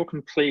 So if you're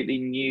completely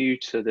new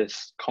to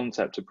this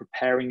concept of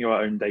preparing your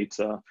own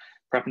data,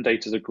 Preppin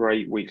Data is a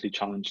great weekly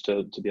challenge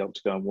to be able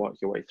to go and work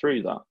your way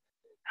through that.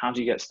 How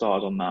do you get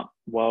started on that?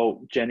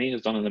 Well, Jenny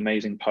has done an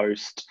amazing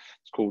post.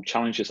 It's called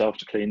Challenge Yourself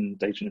to Clean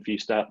Data in a Few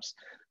Steps,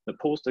 that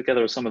pulls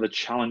together some of the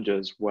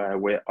challenges where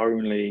we're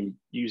only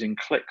using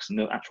clicks and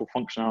the actual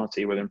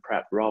functionality within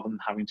Prep rather than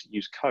having to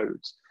use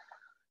codes.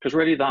 Because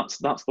really that's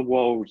the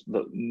world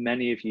that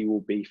many of you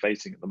will be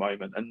facing at the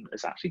moment. And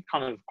it's actually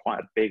kind of quite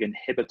a big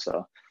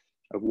inhibitor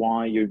of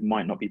why you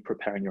might not be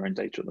preparing your own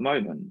data at the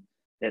moment.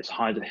 It's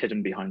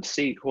hidden behind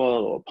SQL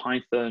or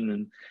Python.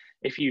 And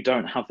if you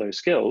don't have those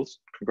skills,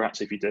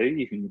 congrats if you do,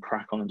 you can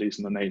crack on and do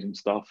some amazing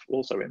stuff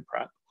also in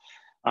Prep.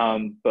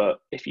 But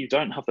if you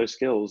don't have those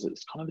skills,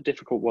 it's kind of a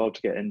difficult world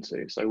to get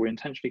into. So we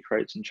intentionally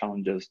create some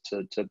challenges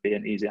to be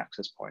an easy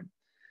access point.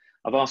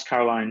 I've asked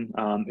Caroline,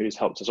 who's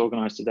helped us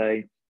organize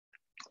today,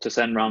 to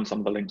send around some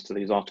of the links to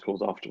these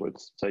articles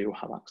afterwards, so you'll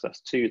have access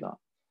to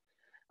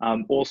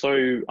that.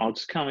 Also, I'll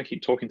just kind of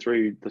keep talking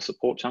through the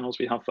support channels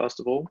we have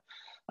first of all,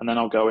 and then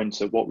I'll go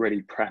into what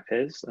really Prep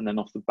is, and then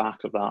off the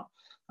back of that,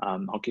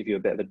 I'll give you a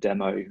bit of a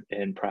demo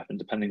in Prep, and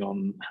depending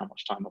on how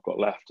much time I've got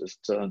left as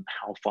to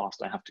how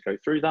fast I have to go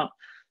through that,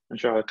 and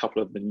show a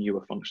couple of the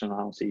newer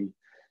functionality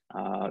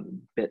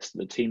bits that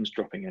the team's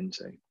dropping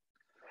into.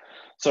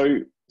 So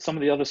some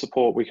of the other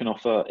support we can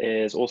offer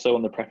is also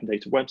on the Preppin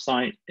Data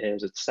website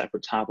is a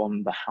separate tab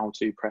on the How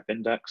to Prep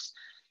Index.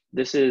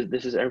 This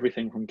is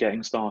everything from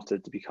getting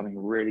started to becoming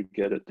really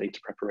good at data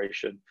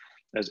preparation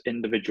as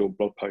individual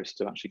blog posts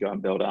to actually go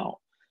and build out.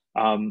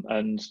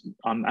 And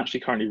I'm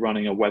actually currently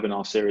running a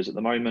webinar series at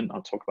the moment.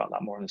 I'll talk about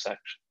that more in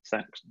a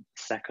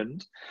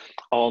second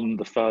on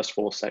the first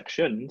 4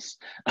 sections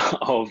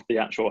of the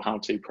actual How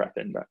to Prep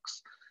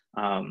Index.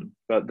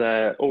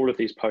 But all of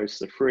these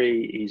posts are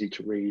free, easy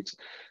to read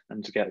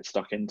and to get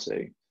stuck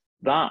into.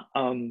 That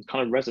kind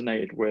of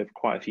resonated with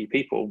quite a few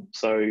people.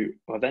 So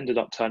I've ended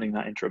up turning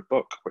that into a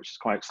book, which is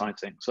quite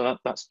exciting. So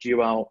that's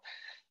due out,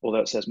 although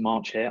it says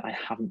March here, I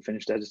haven't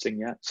finished editing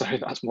yet. So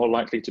that's more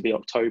likely to be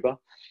October.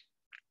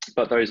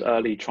 But those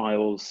early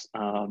trials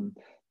and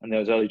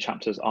those early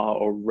chapters are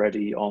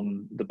already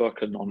on the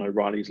book and on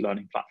O'Reilly's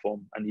learning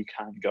platform, and you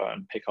can go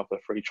and pick up a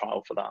free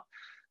trial for that.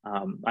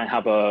 I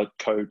have a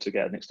code to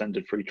get an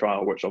extended free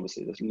trial, which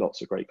obviously there's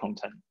lots of great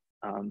content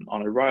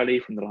on O'Reilly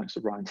from the likes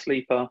of Ryan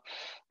Sleeper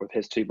with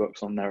his 2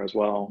 books on there as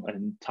well,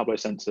 and Tableau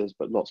sensors,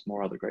 but lots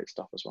more other great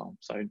stuff as well.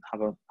 So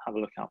have a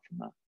look out from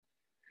that.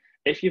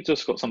 If you've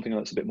just got something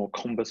that's a bit more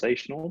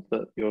conversational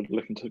that you're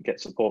looking to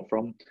get support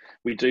from,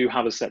 we do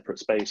have a separate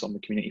space on the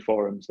community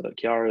forums that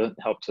Chiara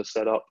helped us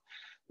set up,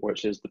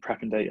 which is the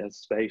Preppin Data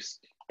space.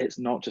 It's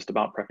not just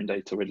about Preppin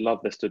Data. We'd love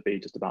this to be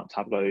just about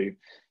Tableau,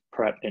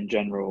 Prep in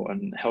general,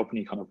 and helping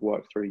you kind of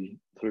work through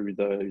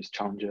those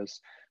challenges.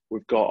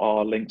 We've got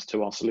our links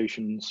to our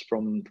solutions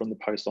from the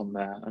post on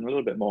there, and a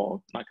little bit more,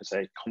 like I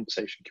say,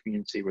 conversation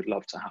community would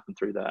love to happen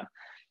through there.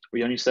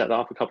 We only set that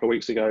up a couple of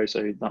weeks ago,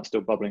 so that's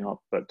still bubbling up,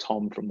 but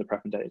Tom from the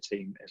Preppin Data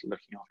team is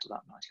looking after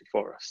that nicely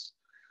for us.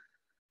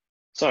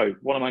 So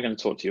what am I going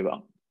to talk to you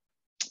about?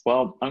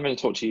 Well, I'm going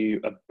to talk to you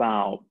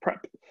about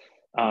Prep.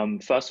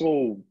 First of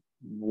all,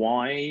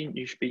 why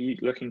you should be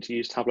looking to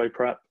use Tableau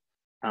Prep,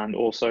 and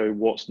also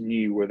what's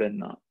new within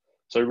that.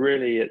 So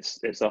really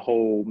it's a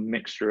whole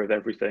mixture of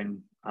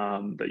everything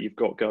that you've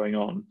got going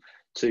on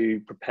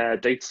to prepare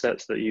data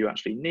sets that you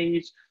actually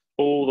need,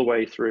 all the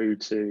way through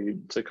to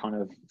kind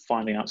of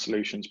finding out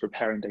solutions,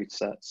 preparing data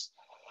sets.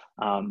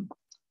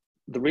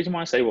 The reason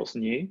why I say what's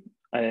new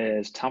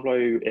is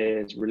Tableau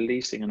is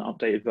releasing an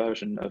updated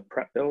version of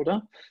Prep Builder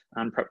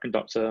and Prep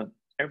Conductor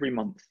every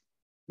month.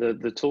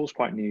 The tool's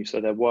quite new,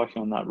 so they're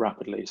working on that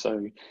rapidly.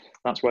 So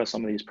that's where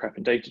some of these Prep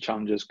and data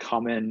challenges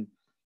come in,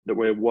 that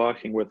we're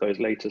working with those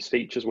latest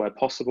features where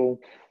possible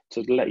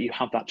to let you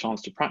have that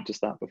chance to practice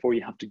that before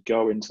you have to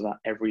go into that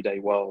everyday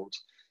world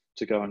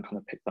to go and kind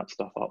of pick that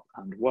stuff up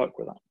and work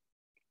with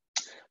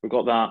that. We've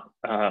got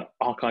that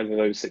archive of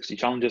those 60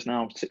 challenges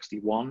now,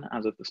 61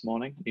 as of this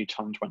morning. A new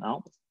challenge went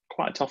out.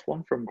 Quite a tough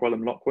one from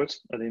Gwelym Lockwood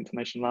at the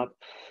Information Lab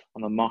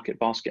on the market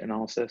basket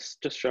analysis,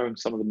 just showing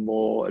some of the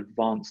more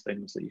advanced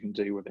things that you can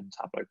do within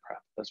Tableau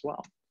Prep as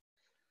well.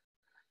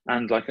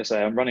 And like I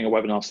say, I'm running a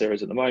webinar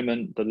series at the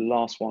moment. The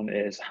last one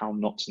is how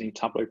not to need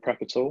Tableau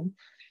Prep at all.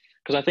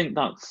 Because I think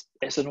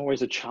it's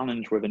always a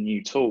challenge with a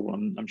new tool.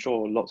 And I'm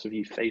sure lots of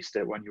you faced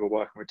it when you were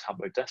working with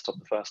Tableau Desktop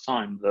the first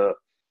time, that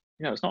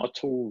it's not a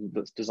tool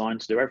that's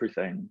designed to do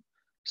everything.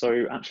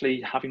 So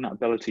actually having that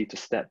ability to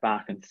step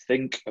back and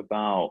think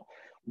about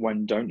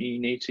when don't you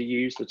need to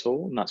use the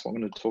tool, and that's what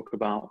I'm going to talk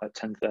about at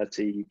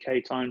 10:30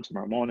 UK time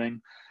tomorrow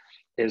morning,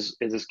 is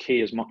as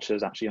key as much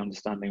as actually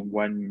understanding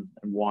when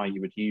and why you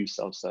would use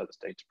self-service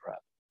data prep,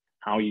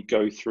 how you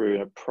go through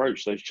and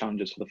approach those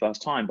challenges for the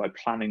first time by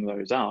planning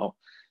those out,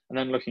 and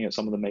then looking at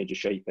some of the major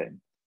shaping.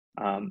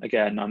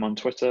 Again, I'm on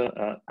Twitter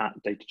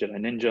at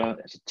DataJediNinja.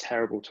 It's a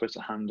terrible Twitter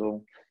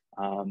handle.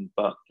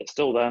 but it's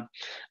still there.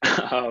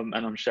 And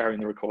I'm sharing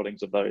the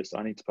recordings of those. So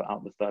I need to put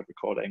out the third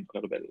recording a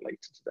little bit later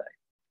today.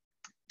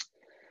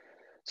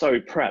 So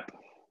prep,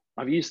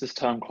 I've used this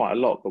term quite a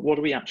lot, but what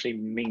do we actually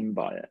mean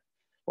by it?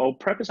 Well,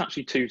 prep is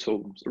actually two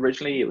tools.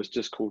 Originally, it was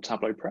just called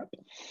Tableau Prep,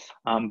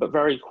 but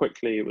very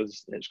quickly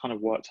it's kind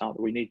of worked out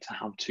that we need to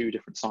have two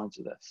different sides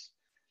of this.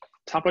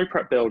 Tableau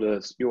Prep Builder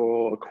is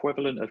your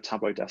equivalent of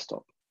Tableau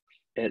Desktop.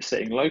 It's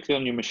sitting locally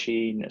on your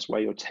machine. It's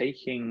where you're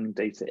taking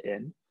data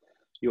in.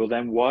 You're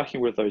then working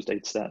with those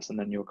data sets, and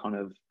then you're kind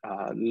of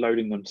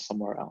loading them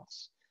somewhere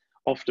else.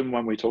 Often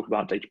when we talk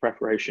about data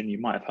preparation, you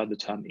might have heard the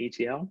term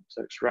ETL,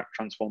 so extract,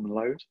 transform, and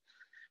load.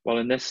 Well,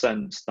 in this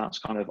sense, that's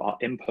kind of our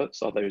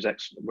inputs are those,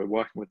 we're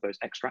working with those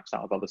extracts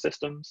out of other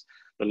systems.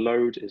 The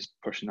load is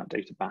pushing that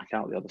data back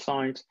out the other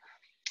side.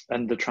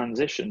 And the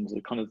transitions are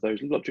kind of those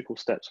logical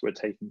steps we're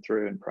taking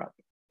through in prep.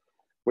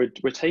 We're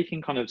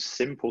taking kind of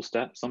simple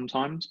steps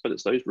sometimes, but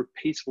it's those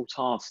repeatable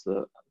tasks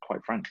that, quite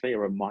frankly,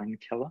 are a mind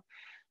killer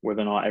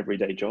within our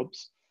everyday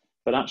jobs.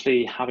 But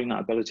actually having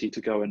that ability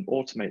to go and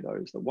automate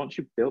those, that once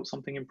you've built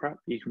something in prep,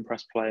 you can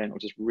press play and it'll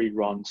just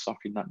rerun, suck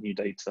in that new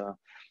data,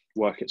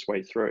 work its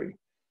way through.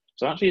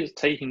 So actually it's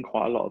taking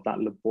quite a lot of that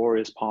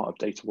laborious part of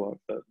data work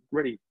that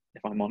really,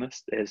 if I'm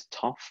honest, is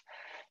tough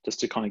just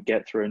to kind of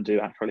get through and do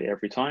accurately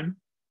every time.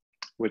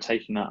 We're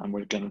taking that and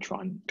we're going to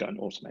try and go and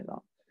automate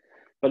that.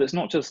 But it's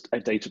not just a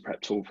data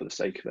prep tool for the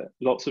sake of it.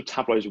 Lots of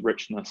Tableau's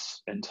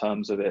richness in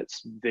terms of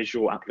its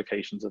visual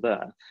applications are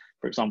there.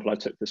 For example, I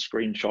took the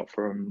screenshot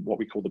from what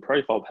we call the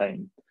profile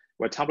pane,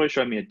 where Tableau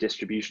showed me a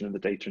distribution of the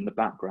data in the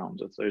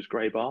background of those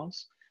gray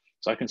bars.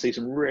 So I can see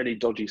some really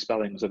dodgy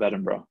spellings of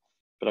Edinburgh,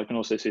 but I can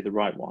also see the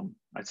right one.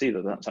 I see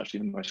that that's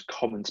actually the most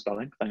common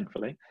spelling,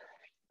 thankfully,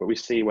 but we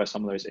see where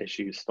some of those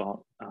issues start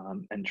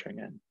entering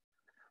in.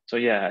 So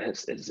yeah,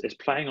 it's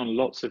playing on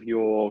lots of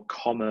your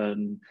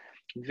common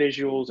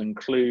visuals and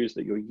clues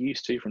that you're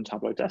used to from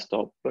Tableau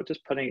Desktop, but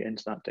just putting it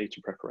into that data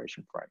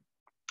preparation frame.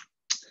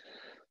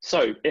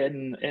 So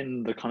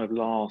in the kind of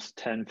last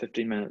 10,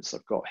 15 minutes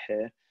I've got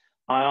here,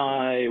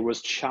 I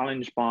was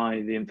challenged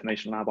by the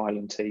Information Lab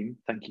Island team,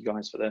 thank you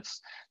guys for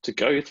this, to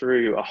go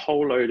through a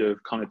whole load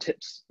of kind of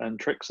tips and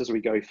tricks as we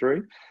go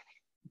through,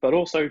 but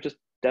also just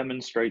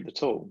demonstrate the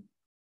tool.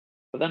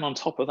 But then on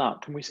top of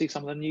that, can we see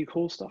some of the new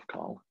cool stuff,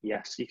 Carl?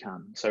 Yes, you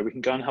can. So we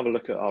can go and have a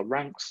look at our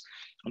ranks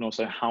and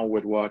also how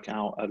we'd work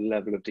out a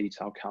level of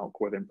detail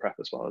calc within prep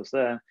as well as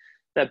there.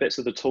 They're bits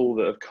of the tool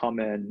that have come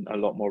in a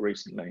lot more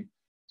recently.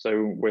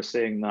 So we're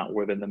seeing that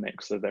within the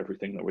mix of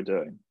everything that we're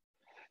doing.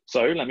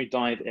 So let me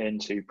dive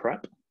into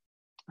prep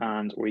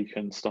and we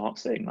can start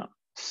seeing that.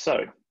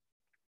 So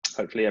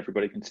hopefully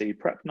everybody can see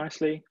prep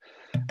nicely.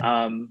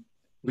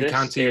 We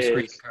can't see your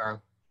screen,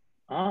 Carl.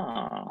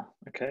 Ah,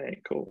 okay,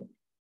 cool.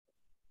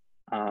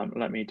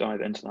 Let me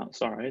dive into that.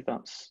 Sorry,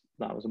 that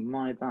was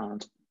my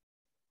bad.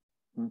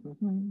 All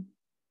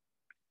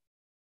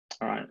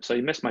right, so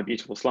you missed my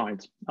beautiful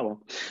slides. Oh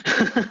well.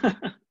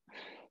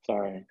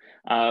 Sorry.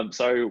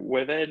 So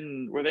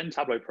within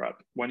Tableau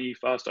Prep, when you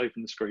first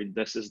open the screen,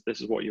 this is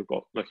what you've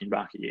got looking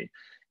back at you.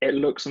 It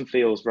looks and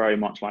feels very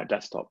much like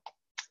desktop.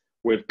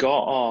 We've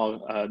got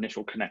our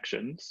initial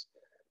connections.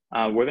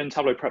 Within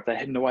Tableau Prep, they're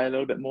hidden away a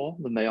little bit more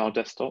than they are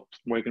desktop.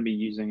 We're going to be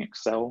using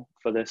Excel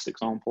for this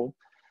example.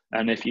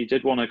 And if you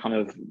did want to kind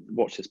of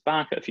watch this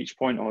back at a future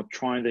point or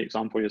try the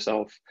example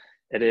yourself,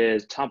 it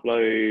is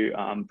Tableau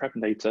Preppin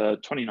data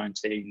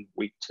 2019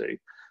 week 2.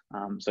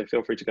 So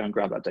feel free to go and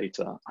grab that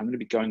data. I'm going to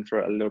be going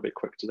through it a little bit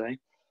quick today,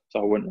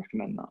 so I wouldn't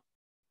recommend that.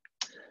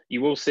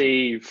 You will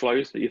see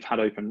flows that you've had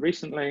open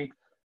recently,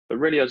 but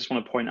really I just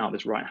want to point out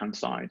this right-hand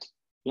side.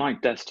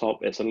 Like desktop,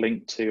 it's a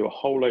link to a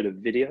whole load of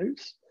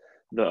videos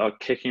that are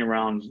kicking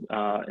around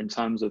in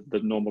terms of the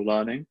normal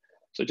learning.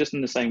 So just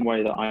in the same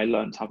way that I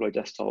learned Tableau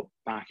Desktop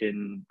back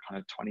in kind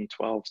of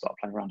 2012, started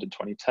playing around in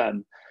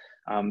 2010,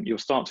 you'll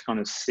start to kind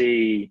of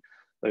see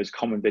those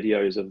common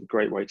videos of a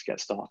great way to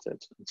get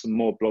started. And some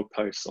more blog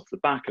posts off the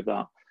back of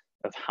that,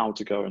 of how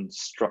to go and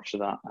structure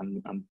that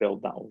and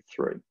build that all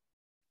through.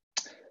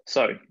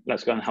 So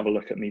let's go and have a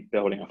look at me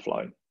building a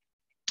flow.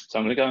 So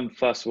I'm going to go and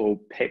first of all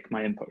pick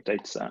my input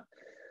data set.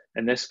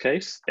 In this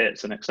case,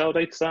 it's an Excel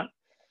data set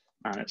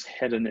and it's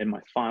hidden in my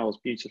files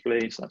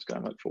beautifully. So let's go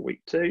and look for week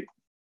 2.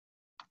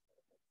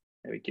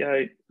 There we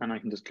go, and I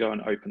can just go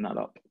and open that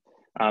up.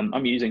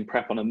 I'm using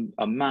Prep on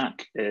a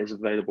Mac. It is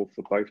available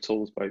for both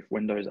tools, both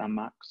Windows and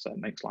Mac, so it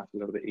makes life a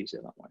little bit easier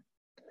that way.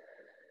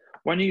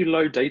 When you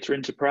load data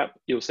into Prep,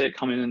 you'll see it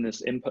coming in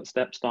this input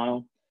step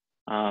style.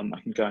 I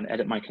can go and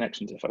edit my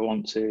connections if I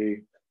want to,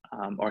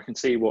 or I can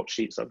see what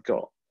sheets I've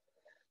got.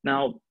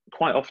 Now,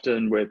 quite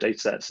often with data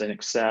sets in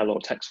Excel or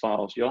text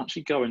files, you'll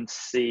actually go and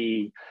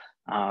see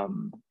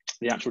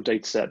the actual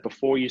data set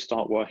before you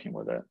start working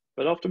with it.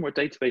 But often with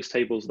database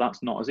tables,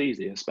 that's not as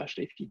easy,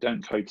 especially if you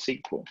don't code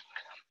SQL.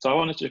 So I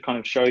wanted to kind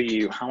of show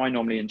you how I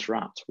normally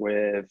interact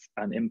with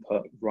an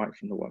input right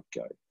from the word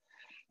go.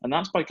 And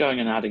that's by going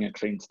and adding a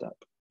clean step.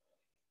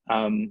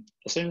 As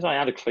soon as I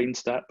add a clean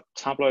step,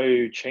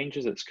 Tableau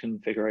changes its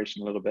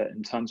configuration a little bit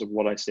in terms of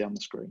what I see on the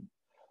screen.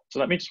 So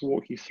let me just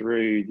walk you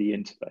through the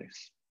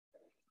interface.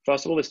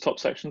 First of all, this top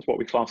section is what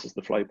we class as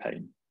the flow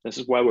pane. This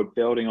is where we're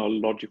building our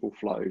logical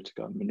flow to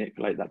go and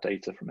manipulate that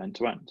data from end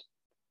to end.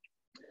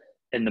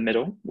 In the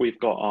middle, we've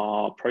got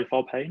our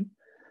profile pane.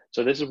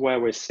 So this is where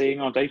we're seeing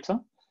our data.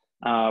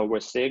 We're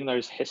seeing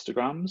those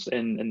histograms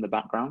in the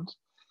background.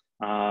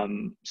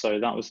 So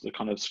that was the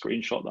kind of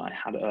screenshot that I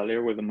had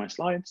earlier within my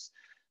slides.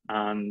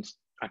 And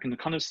I can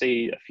kind of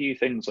see a few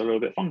things a little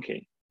bit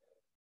funky.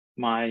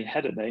 My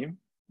header name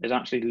is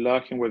actually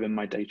lurking within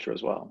my data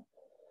as well.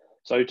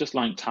 So just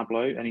like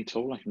Tableau, any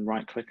tool, I can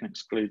right click and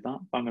exclude that.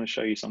 But I'm going to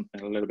show you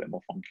something a little bit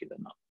more funky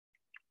than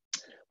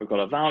that. We've got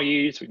our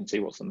values. We can see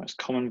what's the most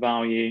common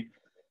value.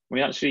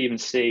 We actually even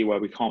see where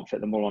we can't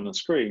fit them all on the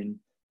screen,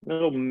 a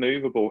little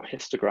movable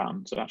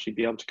histogram to actually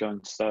be able to go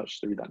and search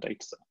through that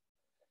data set.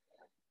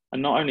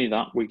 And not only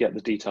that, we get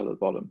the detail at the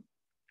bottom.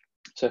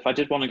 So if I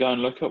did want to go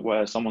and look at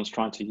where someone's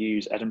trying to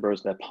use Edinburgh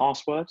as their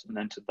password and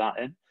entered that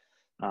in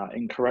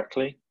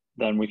incorrectly,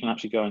 then we can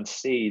actually go and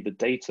see the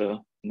data,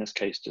 in this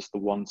case, just the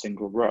one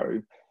single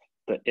row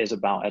that is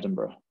about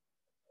Edinburgh.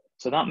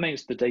 So that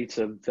makes the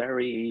data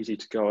very easy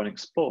to go and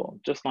explore.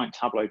 Just like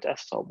Tableau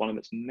Desktop, one of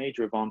its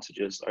major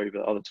advantages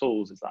over other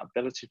tools is that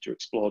ability to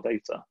explore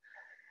data.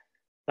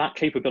 That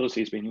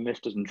capability is being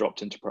lifted and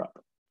dropped into Prep.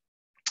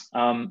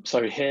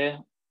 So here,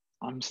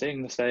 I'm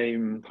seeing the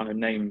same kind of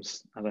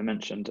names, as I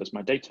mentioned, as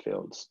my data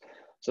fields.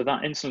 So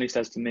that instantly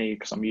says to me,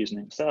 because I'm using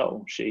an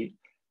Excel sheet,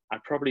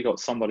 I've probably got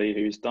somebody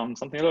who's done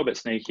something a little bit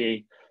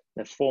sneaky.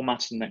 They're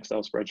formatted an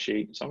Excel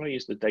spreadsheet. So I'm going to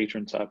use the data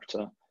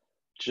interpreter,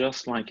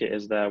 just like it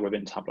is there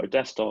within Tableau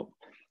Desktop,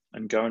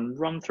 and go and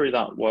run through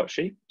that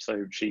worksheet,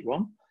 so sheet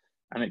 1,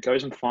 and it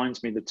goes and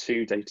finds me the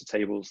 2 data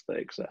tables that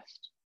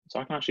exist. So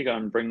I can actually go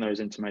and bring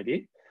those into my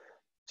view.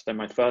 So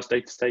my first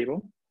data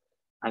table,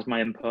 as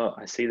my input,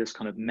 I see this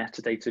kind of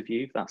metadata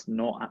view. That's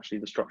not actually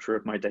the structure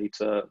of my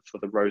data for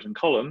the rows and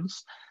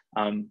columns,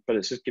 but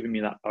it's just giving me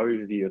that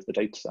overview of the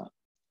data set.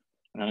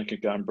 And then I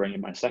could go and bring in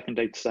my second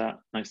data set.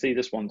 And I see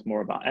this one's more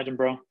about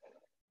Edinburgh.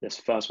 This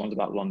first one's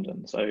about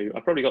London. So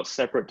I've probably got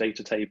separate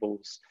data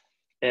tables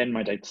in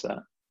my data set,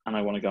 and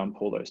I want to go and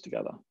pull those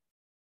together.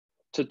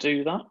 To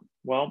do that,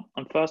 well,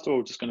 I'm first of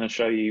all just going to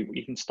show you,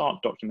 you can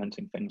start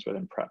documenting things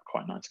within Prep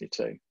quite nicely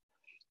too.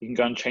 You can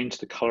go and change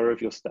the color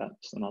of your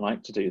steps, and I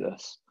like to do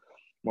this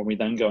when we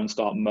then go and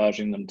start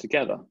merging them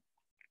together.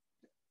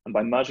 And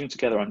by merging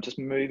together, I'm just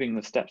moving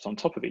the steps on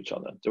top of each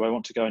other. Do I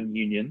want to go and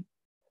union?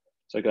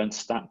 So go and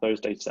stack those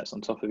data sets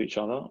on top of each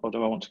other, or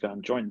do I want to go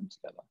and join them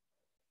together?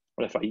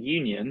 Well, if I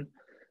union,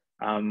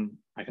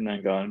 I can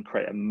then go and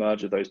create a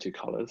merge of those 2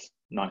 colors.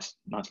 Nice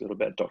little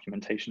bit of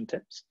documentation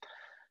tips.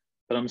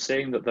 But I'm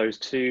seeing that those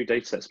 2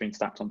 data sets have been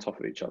stacked on top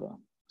of each other.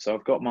 So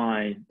I've got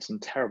some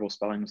terrible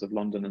spellings of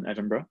London and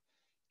Edinburgh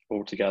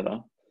all together.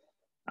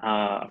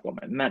 I've got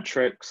my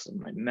metrics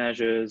and my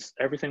measures.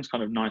 Everything's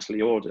kind of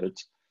nicely ordered,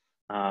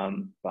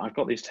 but I've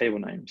got these table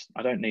names.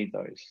 I don't need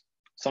those.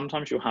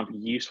 Sometimes you'll have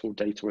useful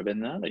data within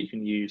there that you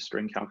can use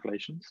string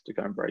calculations to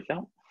go and break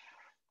out.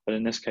 But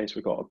in this case,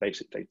 we've got a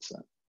basic data set.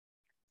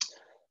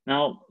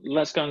 Now,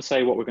 let's go and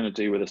say what we're going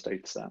to do with this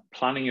data set.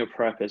 Planning your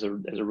prep is a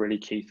really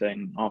key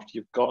thing. After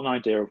you've got an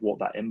idea of what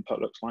that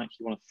input looks like,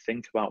 you want to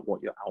think about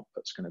what your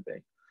output's going to be.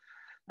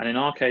 And in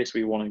our case,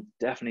 we want to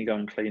definitely go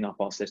and clean up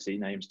our city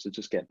names to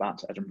just get back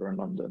to Edinburgh and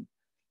London.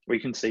 We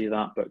can see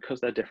that, but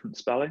because they're different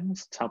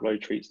spellings, Tableau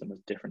treats them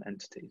as different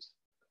entities.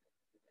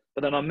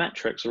 But then our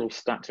metrics are all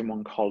stacked in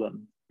one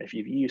column. If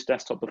you've used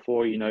Desktop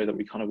before, you know that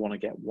we kind of want to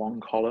get one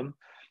column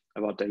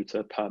of our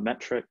data per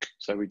metric.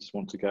 So we just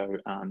want to go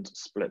and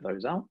split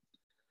those out.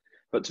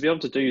 But to be able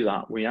to do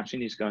that, we actually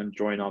need to go and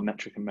join our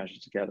metric and measure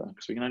together,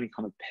 because we can only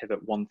kind of pivot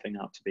one thing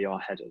out to be our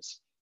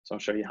headers. So I'll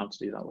show you how to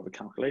do that with a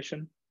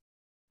calculation.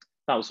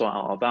 That will sort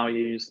out our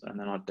values, and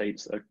then our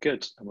dates are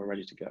good and we're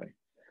ready to go.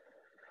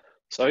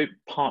 So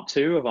part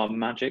 2 of our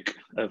magic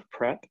of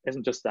Prep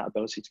isn't just that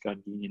ability to go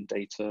and union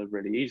data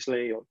really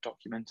easily or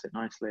document it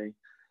nicely,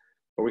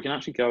 but we can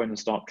actually go in and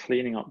start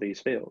cleaning up these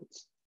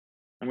fields.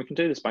 And we can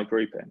do this by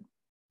grouping.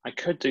 I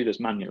could do this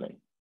manually,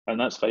 and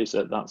let's face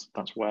it, that's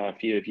where a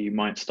few of you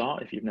might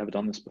start if you've never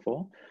done this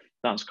before.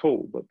 That's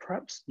cool, but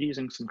perhaps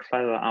using some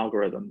clever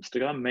algorithms to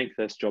go and make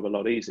this job a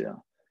lot easier.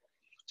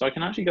 So I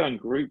can actually go and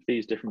group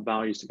these different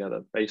values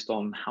together based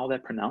on how they're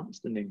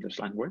pronounced in the English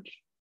language.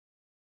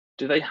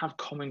 Do they have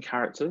common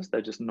characters?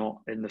 They're just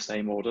not in the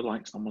same order,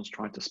 like someone's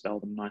trying to spell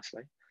them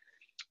nicely.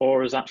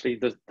 Or is actually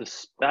the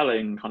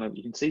spelling kind of,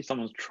 you can see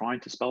someone's trying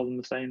to spell them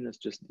the same, there's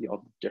just the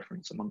odd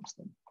difference amongst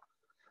them.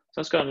 So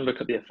let's go and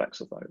look at the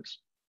effects of those.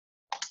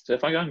 So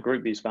if I go and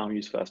group these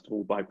values first of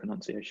all by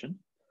pronunciation,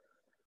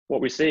 what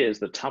we see is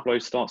that Tableau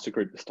starts to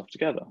group this stuff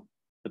together.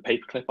 The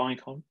paperclip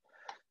icon,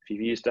 if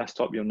you've used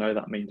Desktop, you'll know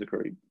that means a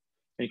group. And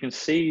you can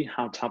see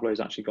how Tableau's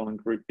actually gone and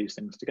grouped these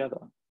things together.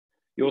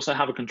 You also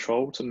have a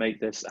control to make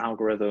this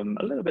algorithm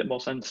a little bit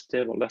more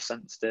sensitive or less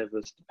sensitive,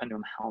 depending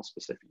on how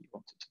specific you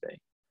want it to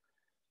be.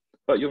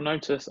 But you'll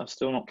notice I've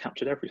still not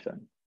captured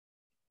everything.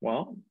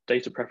 Well,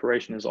 data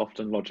preparation is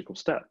often logical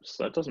steps.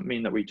 So it doesn't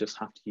mean that we just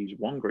have to use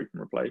one group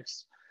and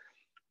replace.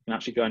 You can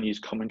actually go and use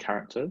common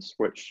characters,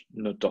 which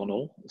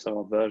O'Donnell, so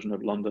our version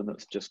of London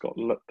that's just got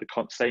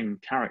the same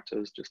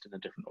characters, just in a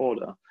different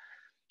order,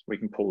 we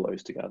can pull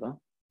those together.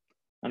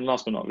 And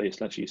last but not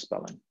least, let's use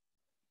spelling.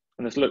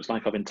 And this looks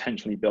like I've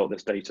intentionally built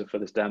this data for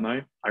this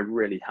demo. I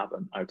really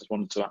haven't. I just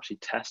wanted to actually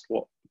test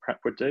what Prep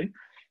would do.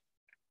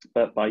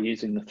 But by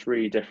using the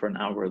 3 different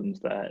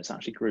algorithms there, it's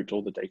actually grouped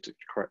all the data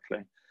correctly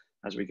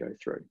as we go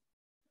through.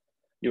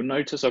 You'll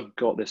notice I've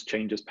got this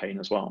changes pane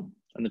as well.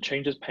 And the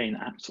changes pane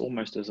acts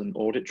almost as an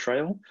audit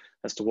trail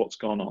as to what's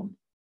gone on.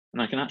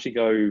 And I can actually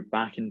go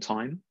back in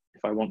time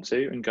if I want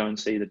to and go and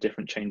see the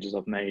different changes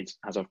I've made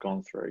as I've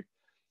gone through.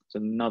 It's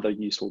another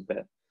useful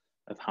bit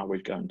of how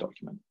we'd go and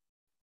document.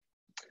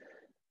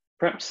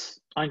 Perhaps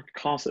I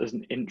class it as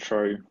an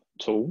intro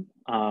tool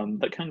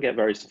that can get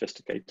very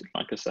sophisticated,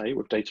 like I say,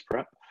 with data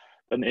prep.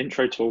 But an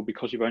intro tool,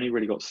 because you've only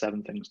really got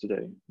 7 things to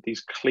do.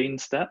 These clean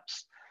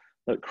steps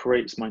that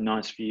creates my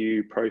nice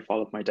view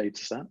profile of my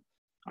data set.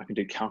 I can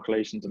do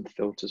calculations and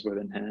filters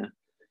within here,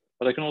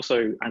 but I can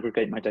also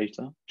aggregate my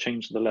data,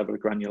 change the level of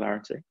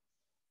granularity,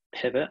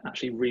 pivot,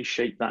 actually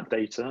reshape that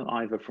data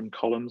either from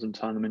columns and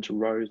turn them into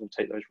rows, or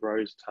take those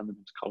rows, turn them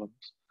into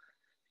columns.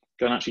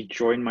 Go and actually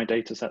join my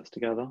data sets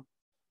together,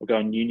 or go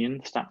and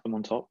union, stack them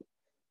on top.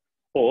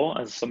 Or,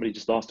 as somebody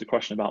just asked a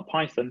question about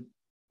Python,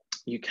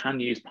 you can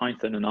use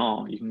Python and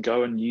R. You can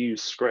go and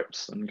use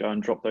scripts and go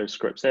and drop those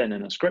scripts in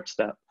a script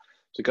step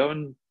to go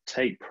and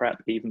take prep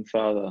even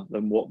further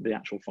than what the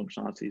actual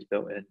functionality is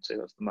built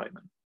into at the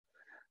moment.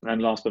 And then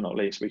last but not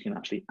least, we can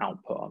actually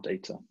output our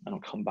data, and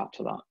I'll come back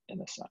to that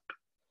in a sec.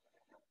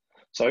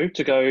 So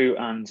to go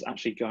and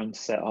actually go and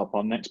set up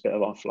our next bit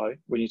of our flow,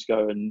 we need to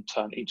go and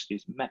turn each of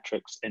these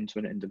metrics into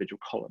an individual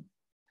column.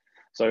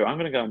 So I'm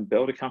going to go and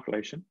build a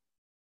calculation.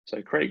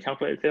 So create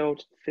calculated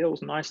field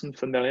feels nice and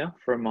familiar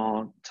from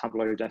our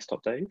Tableau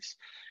desktop days,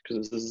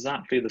 because it's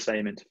exactly the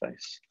same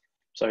interface.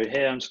 So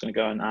here I'm just going to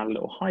go and add a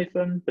little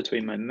hyphen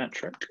between my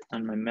metric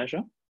and my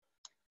measure.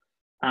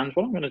 And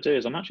what I'm going to do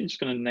is I'm actually just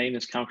going to name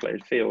this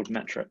calculated field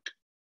metric.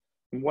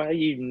 And where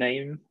you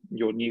name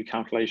your new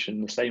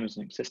calculation the same as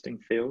an existing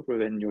field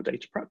within your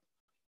data prep,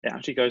 it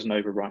actually goes and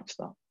overwrites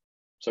that.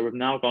 So we've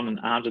now gone and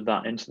added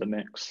that into the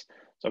mix.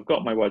 So I've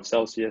got my word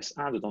Celsius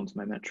added onto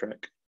my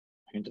metric.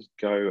 I can just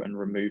go and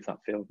remove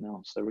that field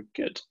now. So we're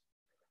good.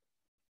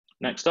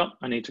 Next up,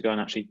 I need to go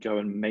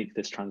and make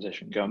this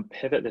transition, go and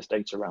pivot this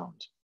data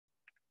around.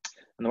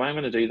 And the way I'm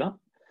going to do that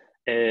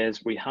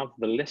is we have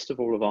the list of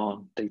all of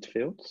our data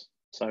fields.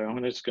 So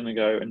I'm just going to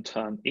go and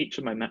turn each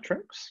of my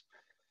metrics.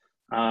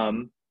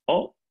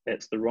 Oh,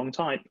 it's the wrong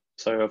type.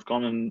 So I've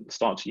gone and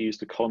started to use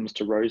the columns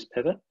to rows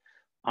pivot.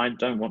 I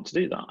don't want to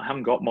do that. I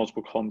haven't got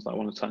multiple columns that I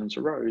want to turn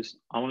into rows.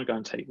 I want to go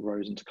and take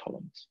rows into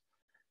columns.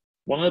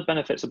 One of the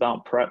benefits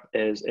about prep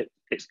is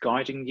it's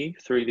guiding you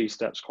through these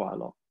steps quite a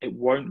lot. It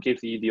won't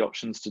give you the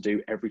options to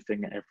do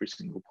everything at every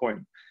single point.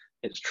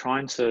 It's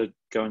trying to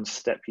go and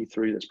step you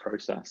through this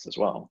process as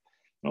well.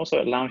 And also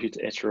it allows you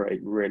to iterate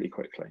really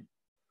quickly.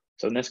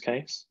 So in this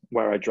case,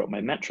 where I drop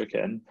my metric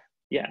in,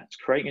 yeah, it's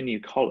creating a new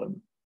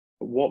column.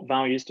 But what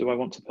values do I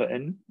want to put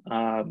in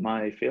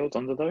my fields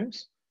under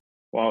those?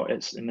 Well,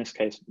 it's in this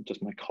case,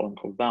 just my column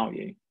called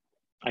value.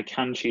 I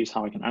can choose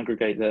how I can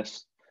aggregate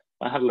this.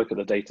 I had a look at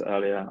the data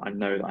earlier. I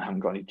know that I haven't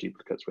got any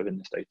duplicates within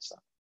this data set.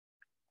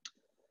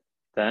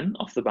 Then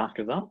off the back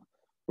of that,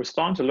 we're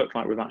starting to look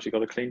like we've actually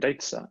got a clean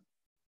data set.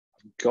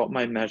 I've got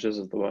my measures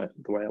of the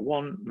way I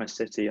want, my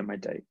city and my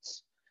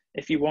dates.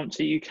 If you want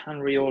to, you can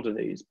reorder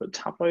these, but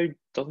Tableau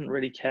doesn't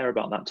really care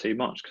about that too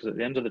much, because at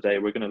the end of the day,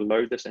 we're going to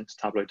load this into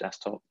Tableau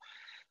desktop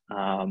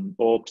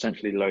or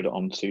potentially load it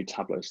onto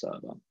Tableau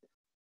server.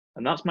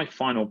 And that's my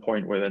final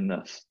point within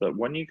this, that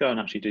when you go and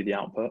actually do the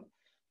output,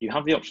 you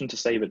have the option to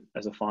save it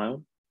as a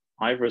file,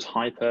 either as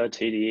Hyper,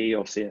 TDE,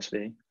 or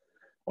CSV,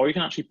 or you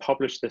can actually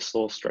publish this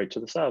source straight to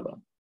the server.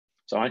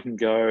 So I can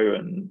go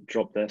and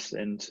drop this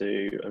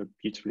into a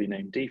beautifully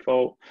named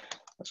default.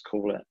 Let's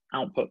call it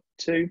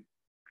output2.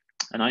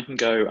 And I can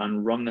go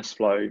and run this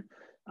flow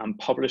and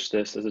publish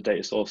this as a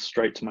data source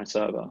straight to my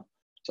server.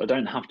 So I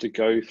don't have to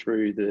go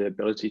through the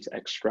ability to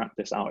extract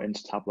this out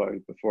into Tableau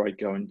before I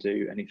go and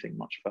do anything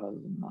much further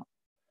than that.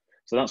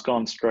 So that's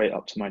gone straight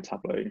up to my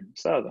Tableau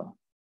server.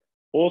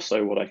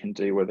 Also, what I can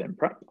do within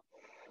Prep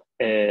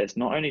is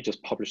not only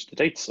just publish the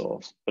data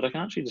source, but I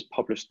can actually just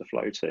publish the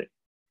flow too.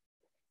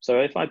 So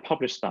if I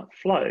publish that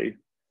flow,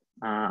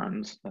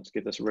 and let's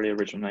give this a really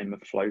original name of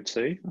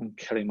flow2. I'm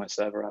killing my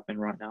server admin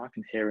right now. I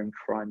can hear him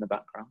cry in the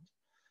background.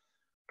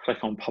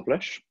 Click on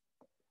publish.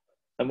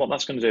 And what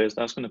that's going to do is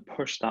that's going to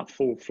push that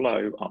full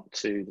flow up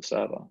to the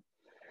server.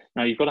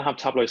 Now you've got to have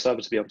Tableau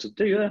server to be able to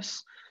do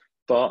this,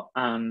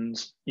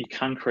 and you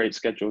can create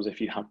schedules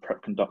if you have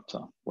Prep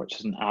Conductor, which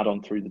is an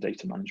add-on through the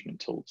data management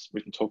tools.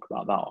 We can talk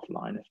about that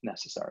offline if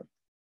necessary.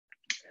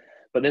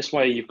 But this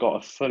way you've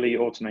got a fully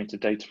automated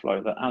data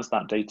flow that as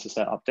that data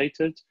set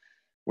updated,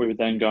 we would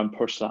then go and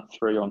push that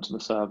through onto the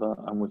server,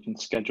 and we can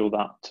schedule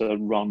that to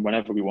run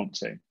whenever we want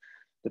to,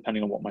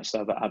 depending on what my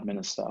server admin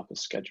has set up as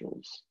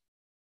schedules.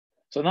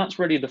 So that's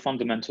really the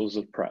fundamentals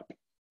of Prep.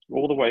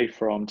 all the way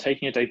from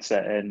taking a data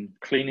set in,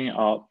 cleaning it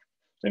up,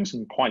 doing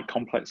some quite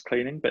complex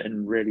cleaning, but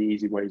in really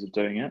easy ways of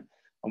doing it,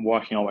 and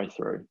working our way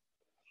through.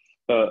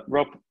 But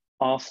Rob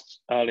asked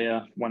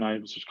earlier when I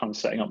was just kind of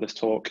setting up this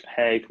talk,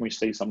 hey, can we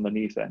see some of the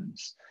new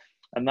things?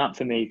 And that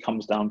for me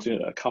comes down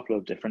to a couple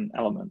of different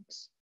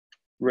elements.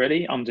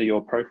 Really, under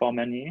your profile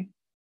menu,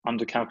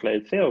 under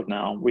calculated field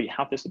now, we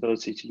have this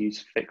ability to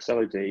use fixed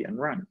LOD and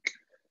rank.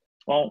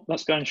 Well,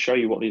 let's go and show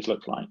you what these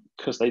look like,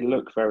 because they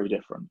look very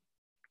different.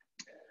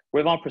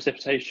 With our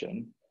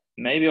precipitation,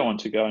 maybe I want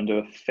to go and do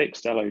a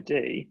fixed LOD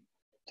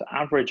to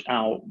average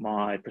out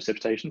my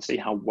precipitation, see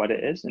how wet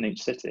it is in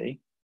each city.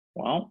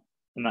 Well,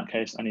 in that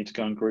case, I need to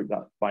go and group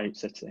that by each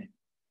city.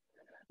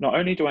 Not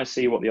only do I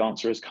see what the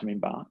answer is coming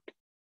back,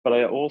 but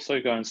I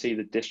also go and see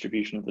the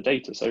distribution of the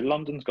data. So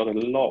London's got a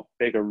lot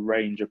bigger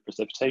range of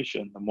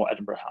precipitation than what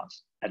Edinburgh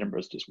has.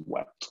 Edinburgh's just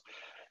wet.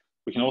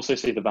 We can also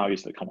see the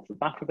values that come off the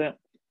back of it,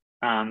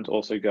 and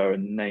also go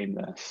and name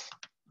this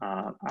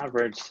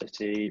average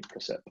city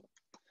precip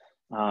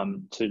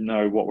to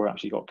know what we're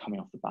actually got coming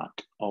off the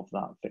back of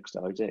that fixed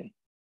LOD.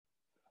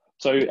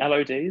 So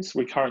LODs,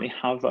 we currently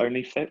have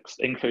only fixed,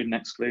 include and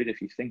exclude.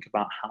 If you think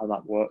about how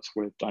that works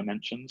with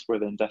dimensions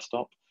within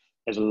desktop,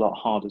 is a lot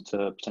harder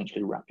to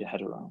potentially wrap your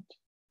head around.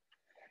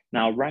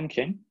 Now,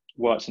 ranking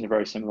works in a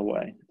very similar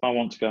way. If I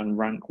want to go and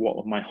rank what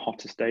are my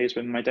hottest days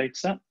within my data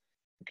set,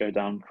 go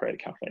down, create a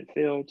calculated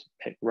field,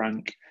 pick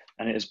rank,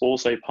 and it is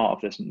also part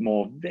of this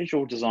more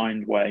visual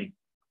designed way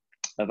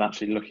of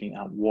actually looking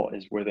at what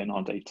is within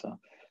our data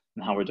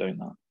and how we're doing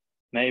that.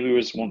 Maybe we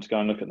just want to go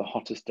and look at the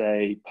hottest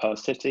day per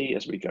city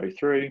as we go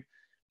through.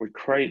 We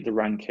create the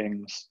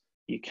rankings.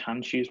 You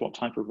can choose what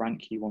type of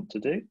rank you want to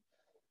do.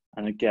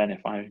 And again,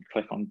 if I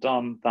click on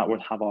done, that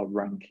would have our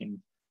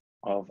ranking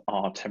of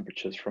our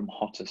temperatures from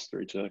hottest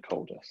through to the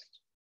coldest.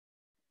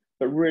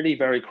 But really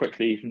very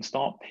quickly, you can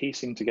start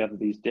piecing together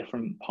these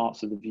different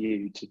parts of the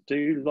view to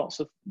do lots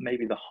of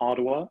maybe the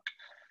harder work.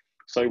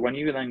 So when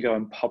you then go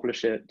and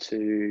publish it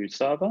to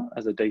server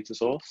as a data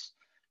source,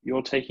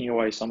 you're taking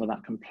away some of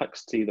that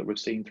complexity that we've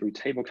seen through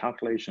table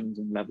calculations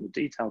and level of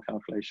detail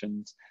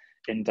calculations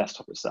in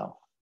desktop itself.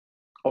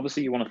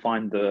 Obviously, you want to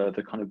find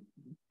the kind of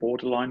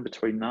borderline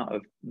between that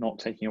of not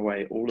taking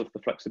away all of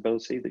the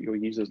flexibility that your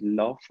users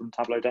love from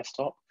Tableau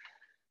Desktop.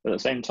 But at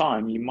the same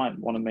time, you might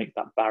want to make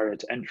that barrier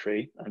to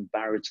entry and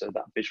barrier to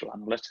that visual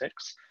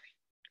analytics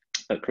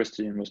that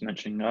Cristian was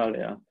mentioning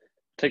earlier,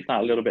 take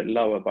that a little bit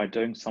lower by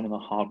doing some of the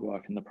hard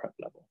work in the prep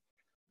level.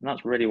 And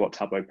that's really what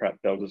Tableau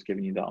Prep Builder is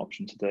giving you that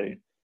option to do,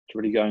 to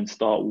really go and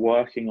start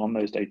working on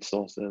those data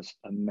sources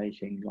and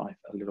making life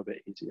a little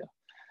bit easier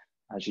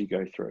as you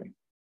go through.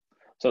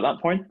 So at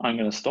that point, I'm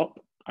going to stop.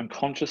 I'm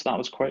conscious that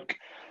was quick.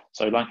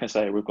 So like I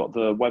say, we've got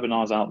the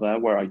webinars out there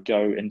where I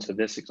go into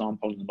this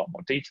example in a lot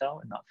more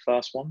detail in that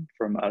first one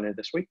from earlier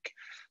this week.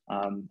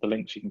 The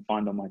links you can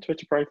find on my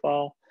Twitter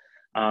profile,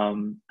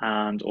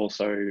 and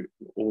also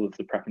all of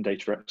the prep and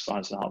data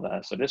exercises out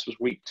there. So this was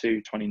week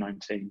 2,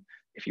 2019,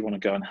 if you want to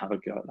go and have a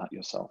go at that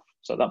yourself.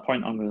 So at that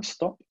point, I'm going to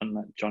stop and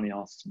let Johnny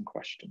ask some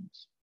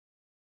questions.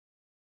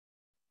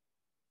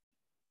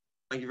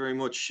 Thank you very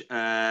much.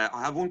 I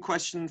have one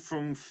question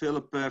from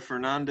Philip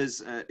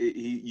Fernandez.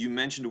 You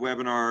mentioned a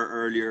webinar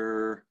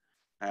earlier.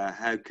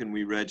 How can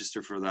we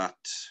register for that?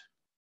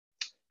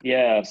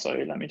 Yeah, so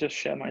let me just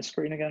share my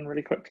screen again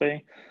really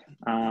quickly.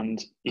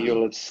 And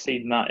you'll have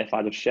seen that if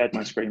I'd have shared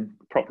my screen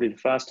properly the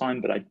first time,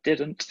 but I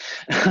didn't.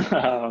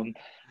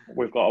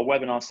 We've got a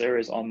webinar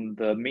series on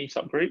the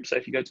Meetup group. So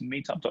if you go to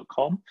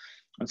meetup.com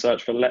and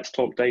search for Let's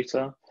Talk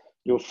Data,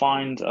 you'll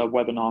find a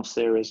webinar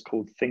series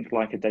called Think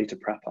Like a Data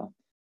Prepper.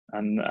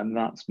 And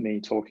that's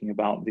me talking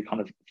about the kind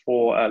of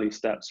 4 early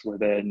steps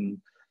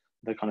within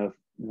the kind of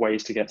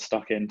ways to get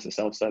stuck into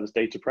self-service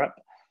data prep.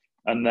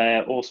 And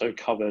they're also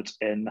covered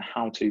in the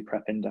how-to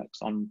prep index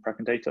on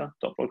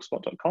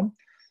preppindata.blogspot.com.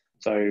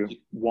 So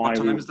why what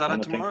time is that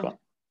at tomorrow?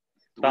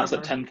 That's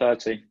at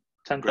 10:30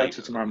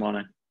 tomorrow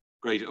morning.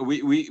 Great.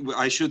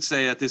 I should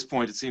say at this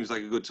point, it seems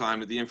like a good time.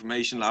 The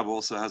Information Lab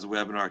also has a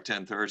webinar at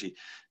 10:30,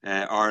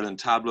 Ireland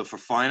Tableau for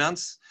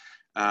Finance.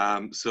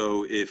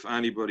 So if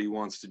anybody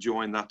wants to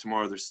join that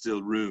tomorrow, there's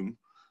still room,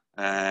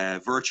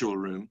 virtual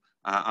room,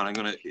 and I'm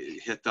going to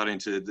hit that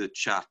into the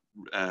chat,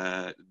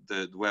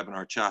 the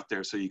webinar chat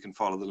there, so you can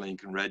follow the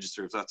link and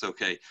register if that's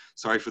okay.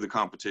 Sorry for the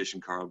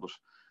competition, Carl, but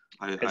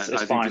I think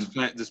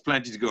there's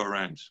plenty to go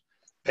around.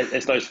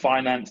 It's those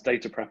finance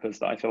data preppers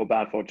that I feel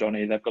bad for,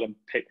 Johnny. They've got to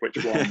pick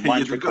which one.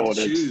 Mine's They've recorded.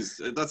 got to choose.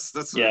 That's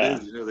what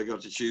it is. You know, they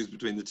got to choose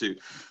between the two.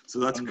 So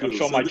that's cool. I'm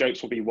sure my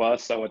jokes will be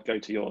worse, so I'd go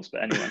to yours.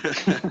 But anyway.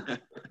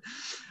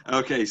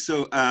 Okay,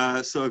 so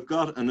I've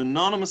got an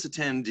anonymous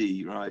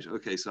attendee, right?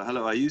 Okay, so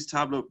hello. I use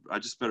Tableau. I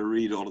just better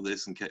read all of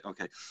this. Okay,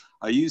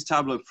 I use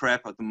Tableau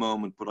Prep at the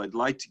moment, but I'd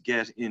like to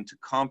get into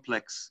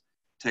complex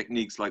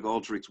techniques like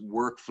Alteryx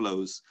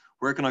workflows.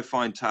 Where can I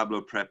find Tableau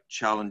Prep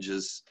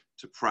challenges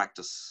to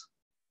practice?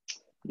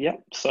 Yeah,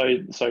 so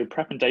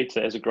prep and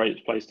data is a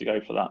great place to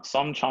go for that.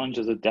 Some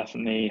challenges are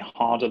definitely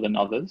harder than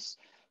others,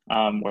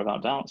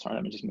 without doubt. Sorry,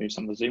 let me just move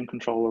some of the Zoom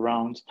control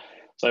around.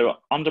 So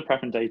under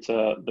Preppin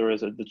data, there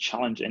is the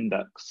challenge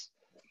index.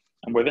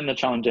 And within the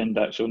challenge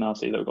index, you'll now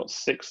see that we've got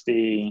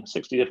 60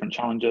 different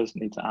challenges.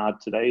 Need to add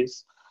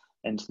today's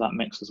into that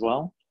mix as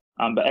well.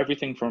 But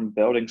everything from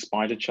building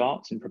spider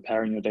charts and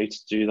preparing your data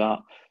to do that,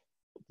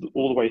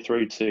 all the way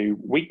through to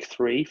week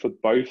 3 for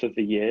both of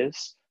the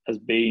years has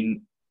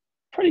been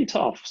pretty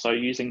tough. So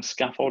using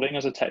scaffolding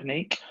as a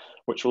technique,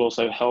 which will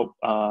also help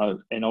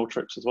in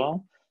Ultrix as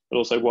well, but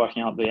also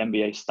working out the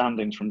NBA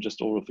standings from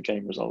just all of the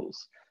game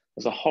results.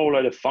 There's a whole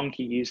load of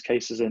funky use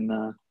cases in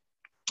there.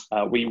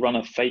 We run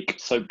a fake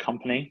soap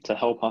company to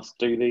help us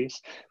do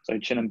these. So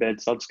Chin and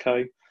Beard Suds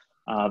Co.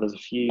 There's a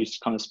few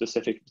kind of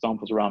specific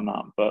examples around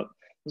that, but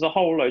there's a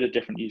whole load of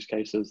different use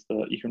cases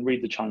that you can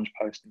read the challenge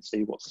post and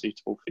see what's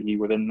suitable for you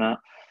within that.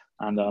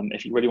 And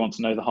if you really want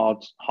to know the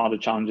harder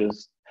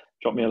challenges,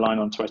 drop me a line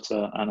on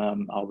Twitter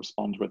and I'll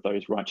respond with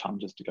those right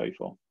challenges to go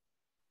for.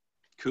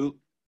 Cool.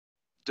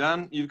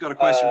 Dan, you've got a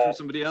question from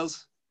somebody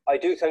else? I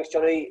do, thanks,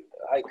 Johnny.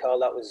 Hi, Carl,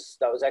 that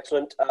was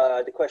excellent.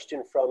 The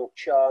question from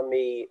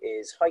Charmy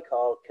is, hi,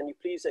 Carl, can you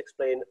please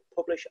explain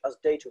publish as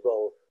data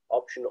role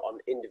option on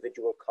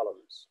individual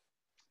columns?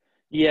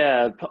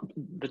 Yeah,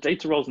 the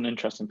data role is an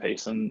interesting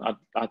piece. And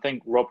I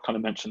think Rob kind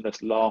of mentioned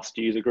this last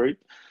user group,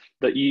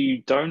 that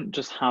you don't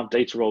just have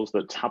data roles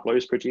that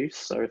Tableau's produce.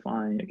 So if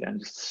I, again,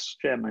 just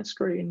share my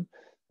screen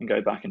and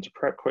go back into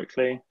Prep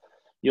quickly,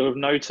 you'll have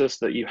noticed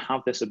that you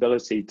have this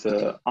ability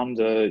to,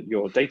 under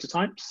your data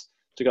types,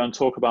 to go and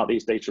talk about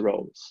these data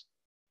roles.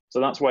 So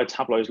that's where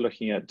Tableau is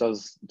looking at,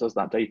 does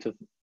that data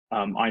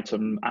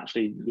item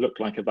actually look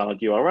like a valid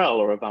URL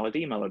or a valid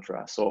email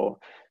address, or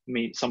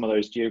meet some of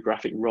those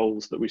geographic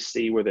roles that we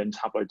see within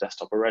Tableau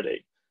Desktop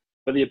already.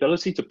 But the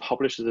ability to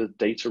publish as a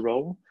data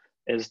role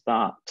is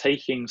that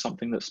taking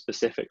something that's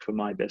specific for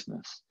my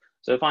business.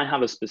 So if I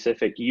have a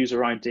specific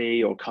user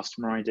ID or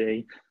customer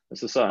ID,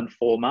 there's a certain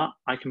format,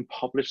 I can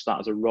publish that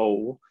as a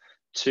role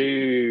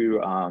to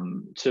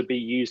be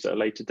used at a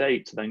later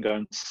date to then go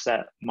and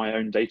set my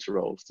own data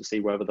roles to see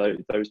whether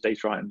those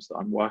data items that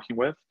I'm working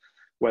with,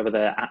 whether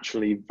they're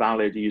actually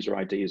valid user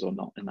IDs or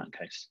not in that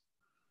case.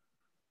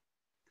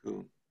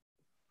 Cool.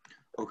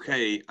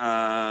 Okay.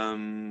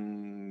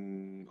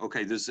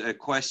 Okay, there's a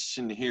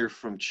question here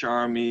from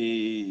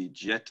Charmy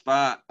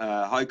Jetva.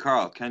 Hi,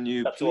 Carl. Can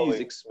you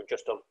please... We're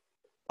just done.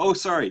 Oh,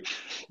 sorry.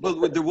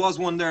 Well, there was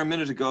one there a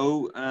minute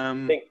ago. I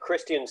think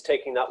Cristian's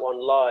taking that one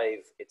live.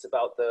 It's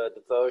about the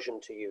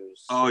version to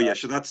use. Oh, yeah.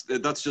 So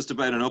that's just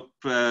about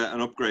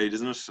an upgrade,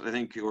 isn't it? I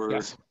think, or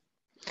yes.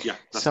 Yeah.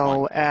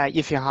 So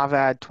if you have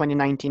a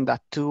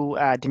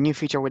 2019.2, the new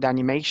feature with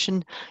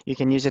animation, you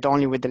can use it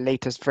only with the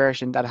latest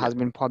version that has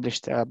been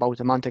published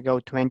about a month ago,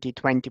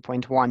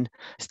 2020.1,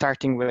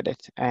 starting with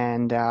it.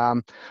 And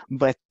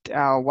but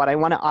what I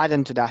want to add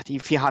into that,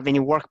 if you have any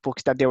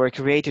workbooks that they were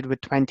created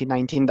with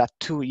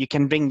 2019.2, you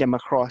can bring them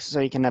across so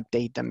you can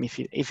update them if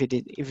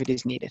it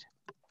is needed.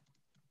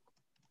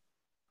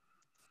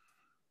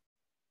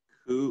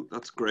 Cool,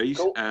 that's great.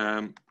 Cool.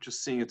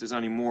 Just seeing if there's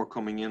any more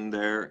coming in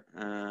there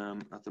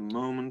at the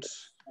moment.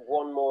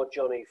 One more,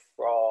 Johnny,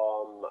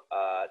 from,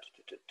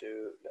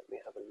 let me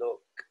have a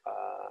look.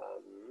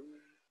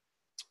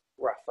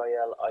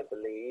 Raphael, I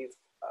believe.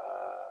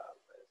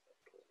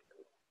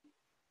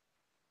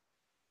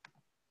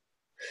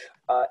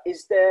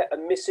 Is there a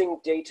missing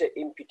data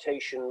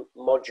imputation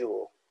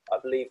module? I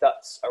believe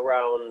that's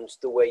around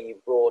the way you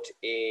brought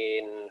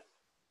in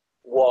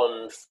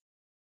one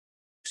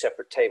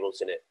separate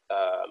tables in it.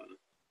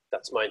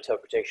 That's my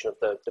interpretation of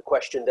the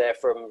question there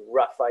from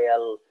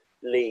Raphael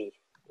Lee.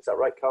 Is that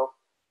right, Carl?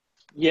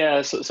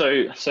 Yeah,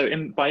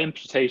 by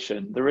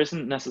imputation, there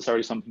isn't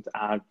necessarily something to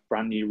add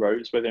brand new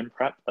rows within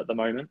Prep at the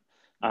moment.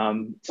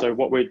 So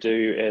what we'd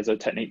do is a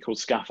technique called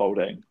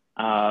scaffolding.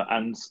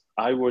 And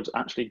I would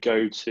actually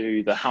go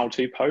to the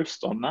how-to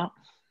post on that.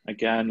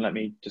 Again, let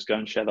me just go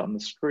and share that on the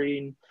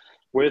screen.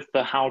 With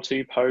the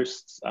how-to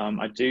posts,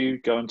 I do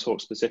go and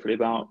talk specifically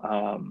about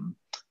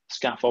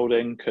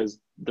scaffolding, because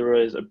there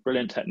is a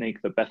brilliant technique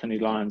that Bethany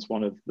Lyons,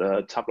 one of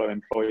the Tableau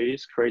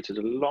employees, created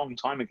a long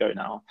time ago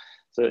now.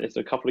 So it's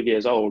a couple of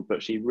years old,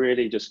 but she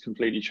really just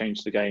completely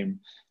changed the game.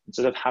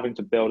 Instead of having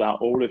to build out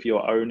all of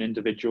your own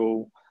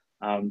individual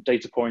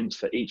data points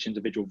for each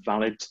individual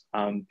valid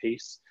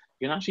piece,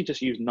 you can actually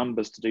just use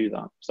numbers to do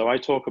that. So I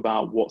talk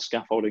about what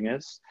scaffolding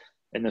is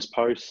in this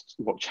post,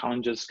 what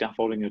challenges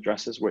scaffolding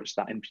addresses, which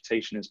that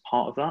imputation is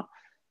part of that,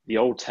 the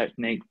old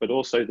technique, but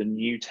also the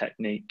new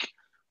technique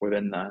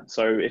within there.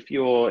 So if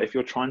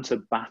you're trying to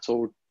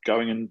battle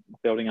going and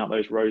building out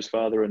those rows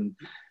further and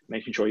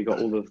making sure you got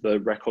all of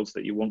the records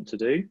that you want to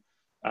do,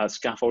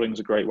 scaffolding is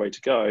a great way to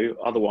go.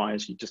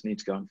 Otherwise, you just need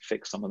to go and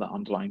fix some of that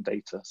underlying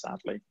data.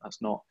 Sadly,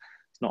 it's not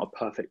a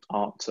perfect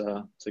art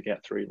to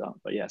get through that.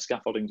 But yeah,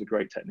 scaffolding is a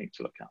great technique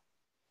to look at.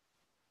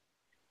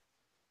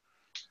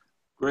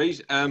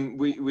 Great.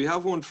 We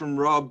have one from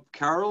Rob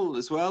Carroll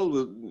as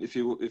well. If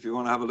you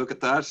want to have a look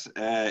at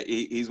that,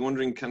 he's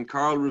wondering, can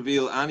Carl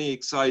reveal any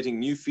exciting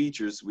new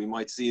features we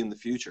might see in the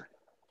future?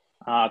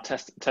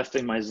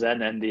 Testing my Zen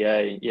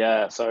NDA.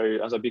 Yeah. So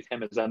as I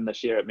became a Zen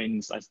this year, it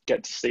means I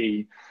get to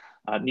see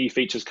New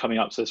features coming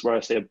up. So this is where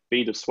I see a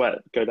bead of sweat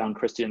go down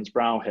Cristian's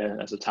brow here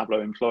as a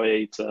Tableau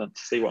employee to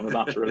see what I'm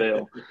about to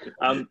reveal.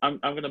 I'm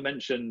going to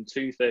mention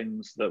two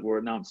things that were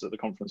announced at the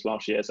conference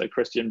last year. So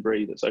Cristian,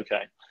 breathe, it's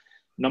okay.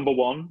 Number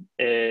one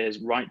is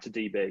write to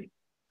DB.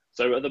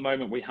 So at the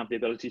moment, we have the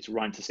ability to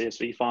write to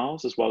CSV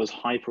files as well as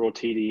hyper or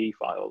TDE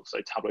files, so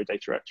Tableau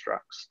data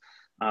extracts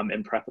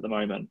in prep at the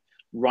moment.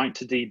 Write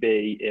to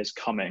DB is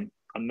coming.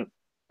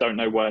 Don't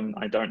know when,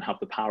 I don't have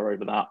the power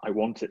over that. I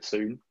want it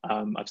soon.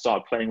 I've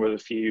started playing with a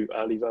few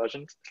early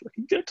versions. It's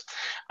looking good.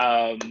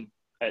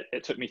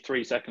 It took me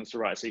 3 seconds to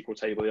write a SQL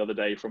table the other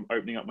day from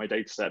opening up my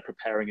data set,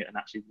 preparing it, and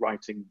actually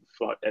writing.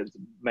 It was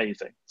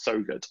amazing,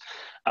 so good.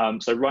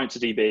 So Write to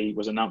DB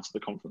was announced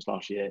at the conference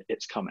last year.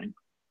 It's coming.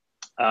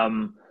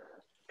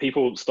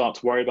 People start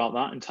to worry about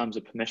that in terms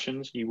of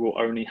permissions. You will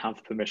only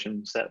have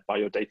permissions set by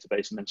your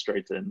database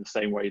administrator in the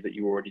same way that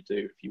you already do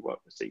if you work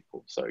with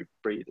SQL. So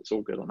breathe, it's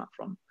all good on that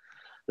front.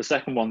 The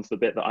second one's the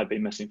bit that I've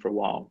been missing for a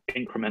while,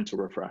 incremental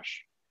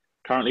refresh.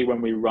 Currently,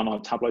 when we run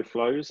our Tableau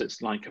flows,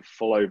 it's like a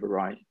full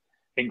overwrite.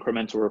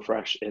 Incremental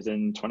refresh is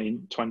in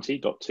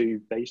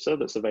 2020.2 beta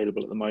that's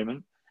available at the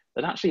moment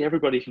that actually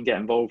everybody can get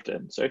involved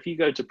in. So if you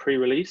go to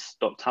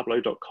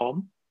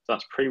prerelease.tableau.com, so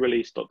that's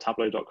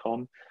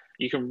prerelease.tableau.com,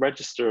 you can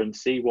register and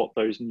see what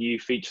those new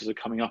features are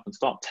coming up and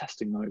start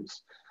testing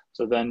those.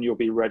 So then you'll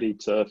be ready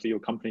for your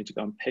company to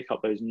go and pick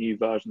up those new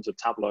versions of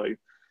Tableau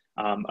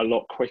a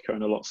lot quicker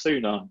and a lot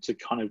sooner to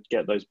kind of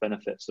get those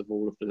benefits of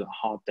all of the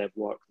hard dev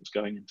work that's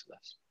going into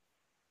this.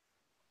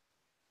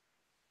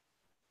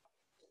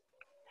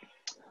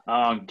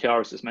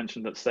 Chiara's just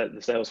mentioned that the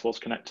Salesforce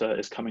connector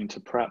is coming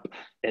to Prep.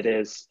 It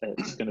is.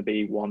 It's going to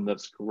be one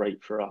that's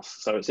great for us.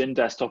 So it's in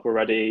desktop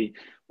already.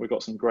 We've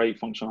got some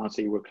great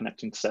functionality. We're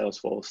connecting to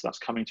Salesforce. That's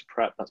coming to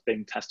Prep. That's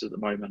being tested at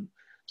the moment.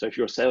 So if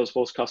you're a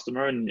Salesforce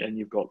customer and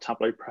you've got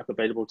Tableau Prep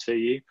available to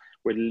you,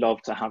 we'd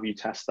love to have you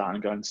test that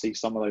and go and see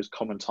some of those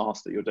common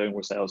tasks that you're doing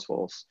with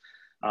Salesforce.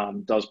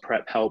 Does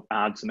Prep help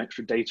add some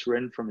extra data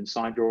in from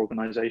inside your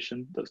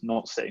organization that's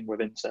not sitting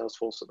within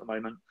Salesforce at the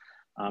moment?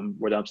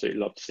 We'd absolutely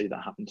love to see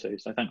that happen too.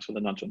 So thanks for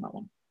the nudge on that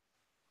one.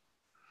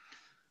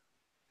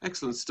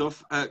 Excellent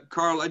stuff.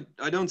 Carl,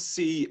 I don't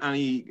see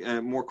any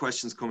more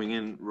questions coming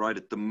in right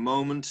at the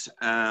moment.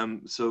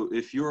 So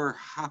if you're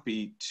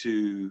happy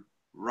to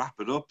wrap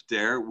it up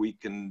there, we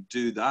can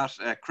do that.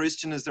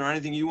 Cristian, is there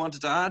anything you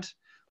wanted to add?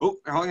 Oh,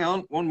 hang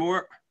on, one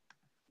more.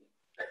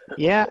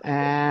 Yeah,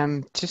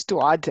 just to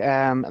add,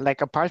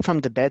 like apart from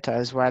the beta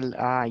as well,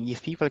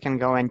 if people can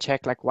go and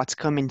check like what's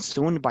coming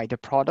soon by the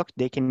product,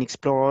 they can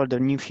explore the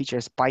new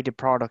features by the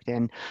product,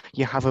 and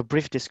you have a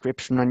brief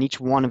description on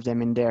each one of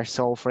them in there.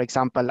 So for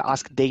example,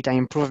 ask data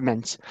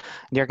improvements,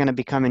 they're going to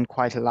be coming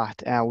quite a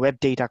lot. Web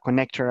data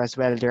connector as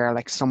well, there are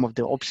like some of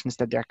the options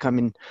that they're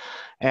coming.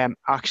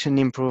 Action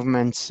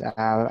improvements,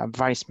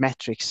 various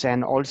metrics,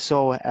 and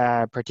also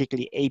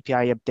particularly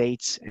API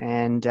updates.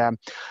 And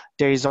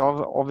there is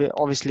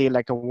obviously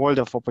like a world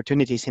of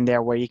opportunities in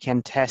there where you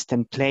can test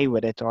and play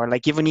with it, or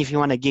like even if you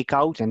want to geek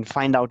out and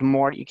find out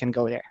more, you can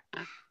go there.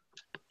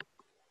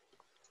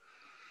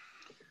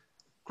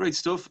 Great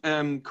stuff.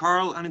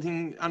 Carl,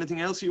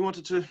 anything else you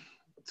wanted to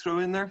throw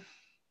in there?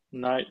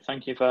 No,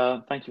 thank you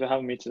for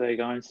having me today,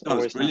 guys. Oh,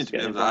 it's brilliant nice to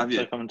get invited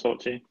to come and talk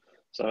to you.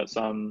 So it's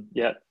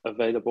yeah,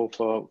 available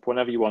for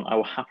whenever you want. I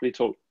will happily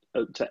talk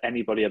to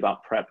anybody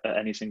about prep at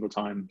any single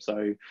time.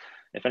 So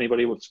if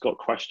anybody has got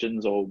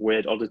questions or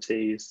weird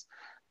oddities,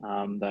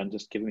 then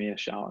just give me a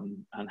shout,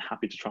 and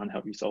happy to try and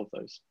help you solve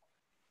those.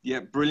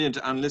 Yeah, brilliant.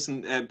 And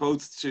listen,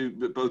 both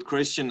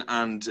Cristian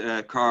and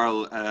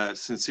Carl,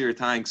 sincere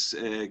thanks.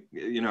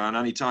 You know, and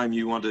any time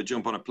you want to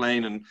jump on a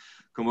plane and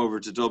come over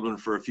to Dublin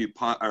for a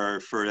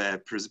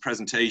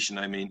presentation,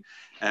 I mean,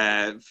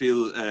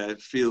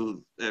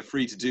 feel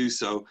free to do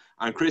so.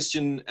 And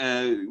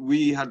Cristian,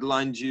 we had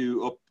lined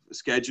you up,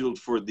 scheduled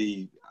for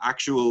the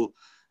actual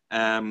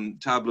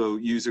Tableau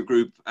user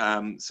group.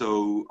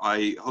 So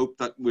I hope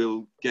that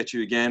we'll get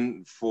you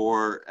again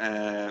for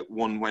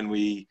one when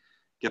we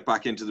get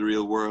back into the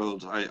real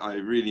world. I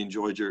really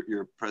enjoyed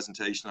your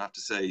presentation, I have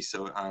to say.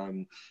 So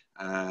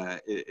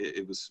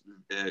it was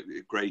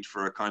great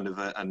for a kind of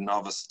a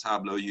novice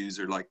Tableau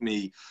user like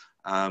me.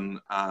 And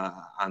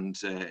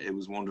it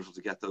was wonderful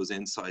to get those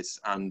insights.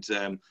 And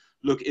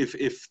look,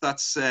 if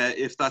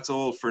that's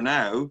all for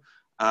now,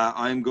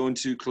 I'm going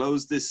to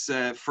close this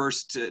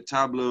first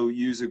Tableau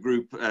user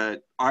group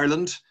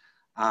Ireland.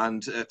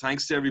 And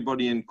thanks to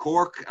everybody in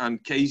Cork,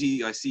 and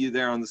Katie, I see you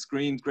there on the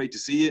screen. Great to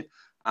see you.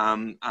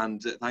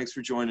 And thanks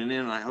for joining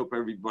in. I hope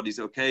everybody's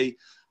okay.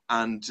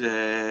 And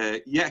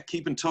yeah,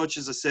 keep in touch,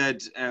 as I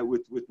said,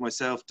 with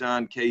myself,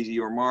 Dan, Katie,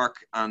 or Mark.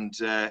 And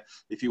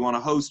if you want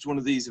to host one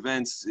of these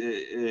events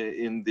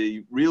in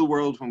the real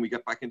world, when we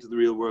get back into the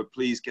real world,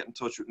 please get in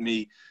touch with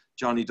me,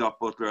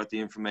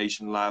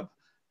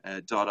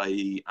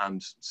 johnny.butler@theinformationlab.ie.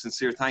 And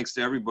sincere thanks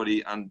to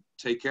everybody, and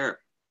take care.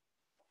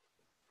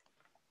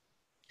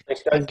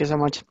 Thanks, guys. Thank you so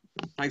much.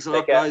 Thanks a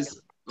lot, guys.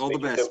 All the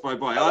best.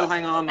 Bye-bye. I'll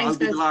hang on. I'll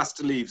be the last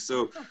to leave,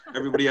 so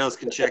everybody else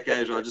can check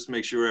out. I'll just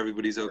make sure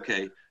everybody's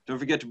okay. Don't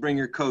forget to bring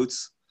your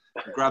coats.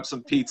 grab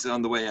some pizza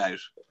on the way out.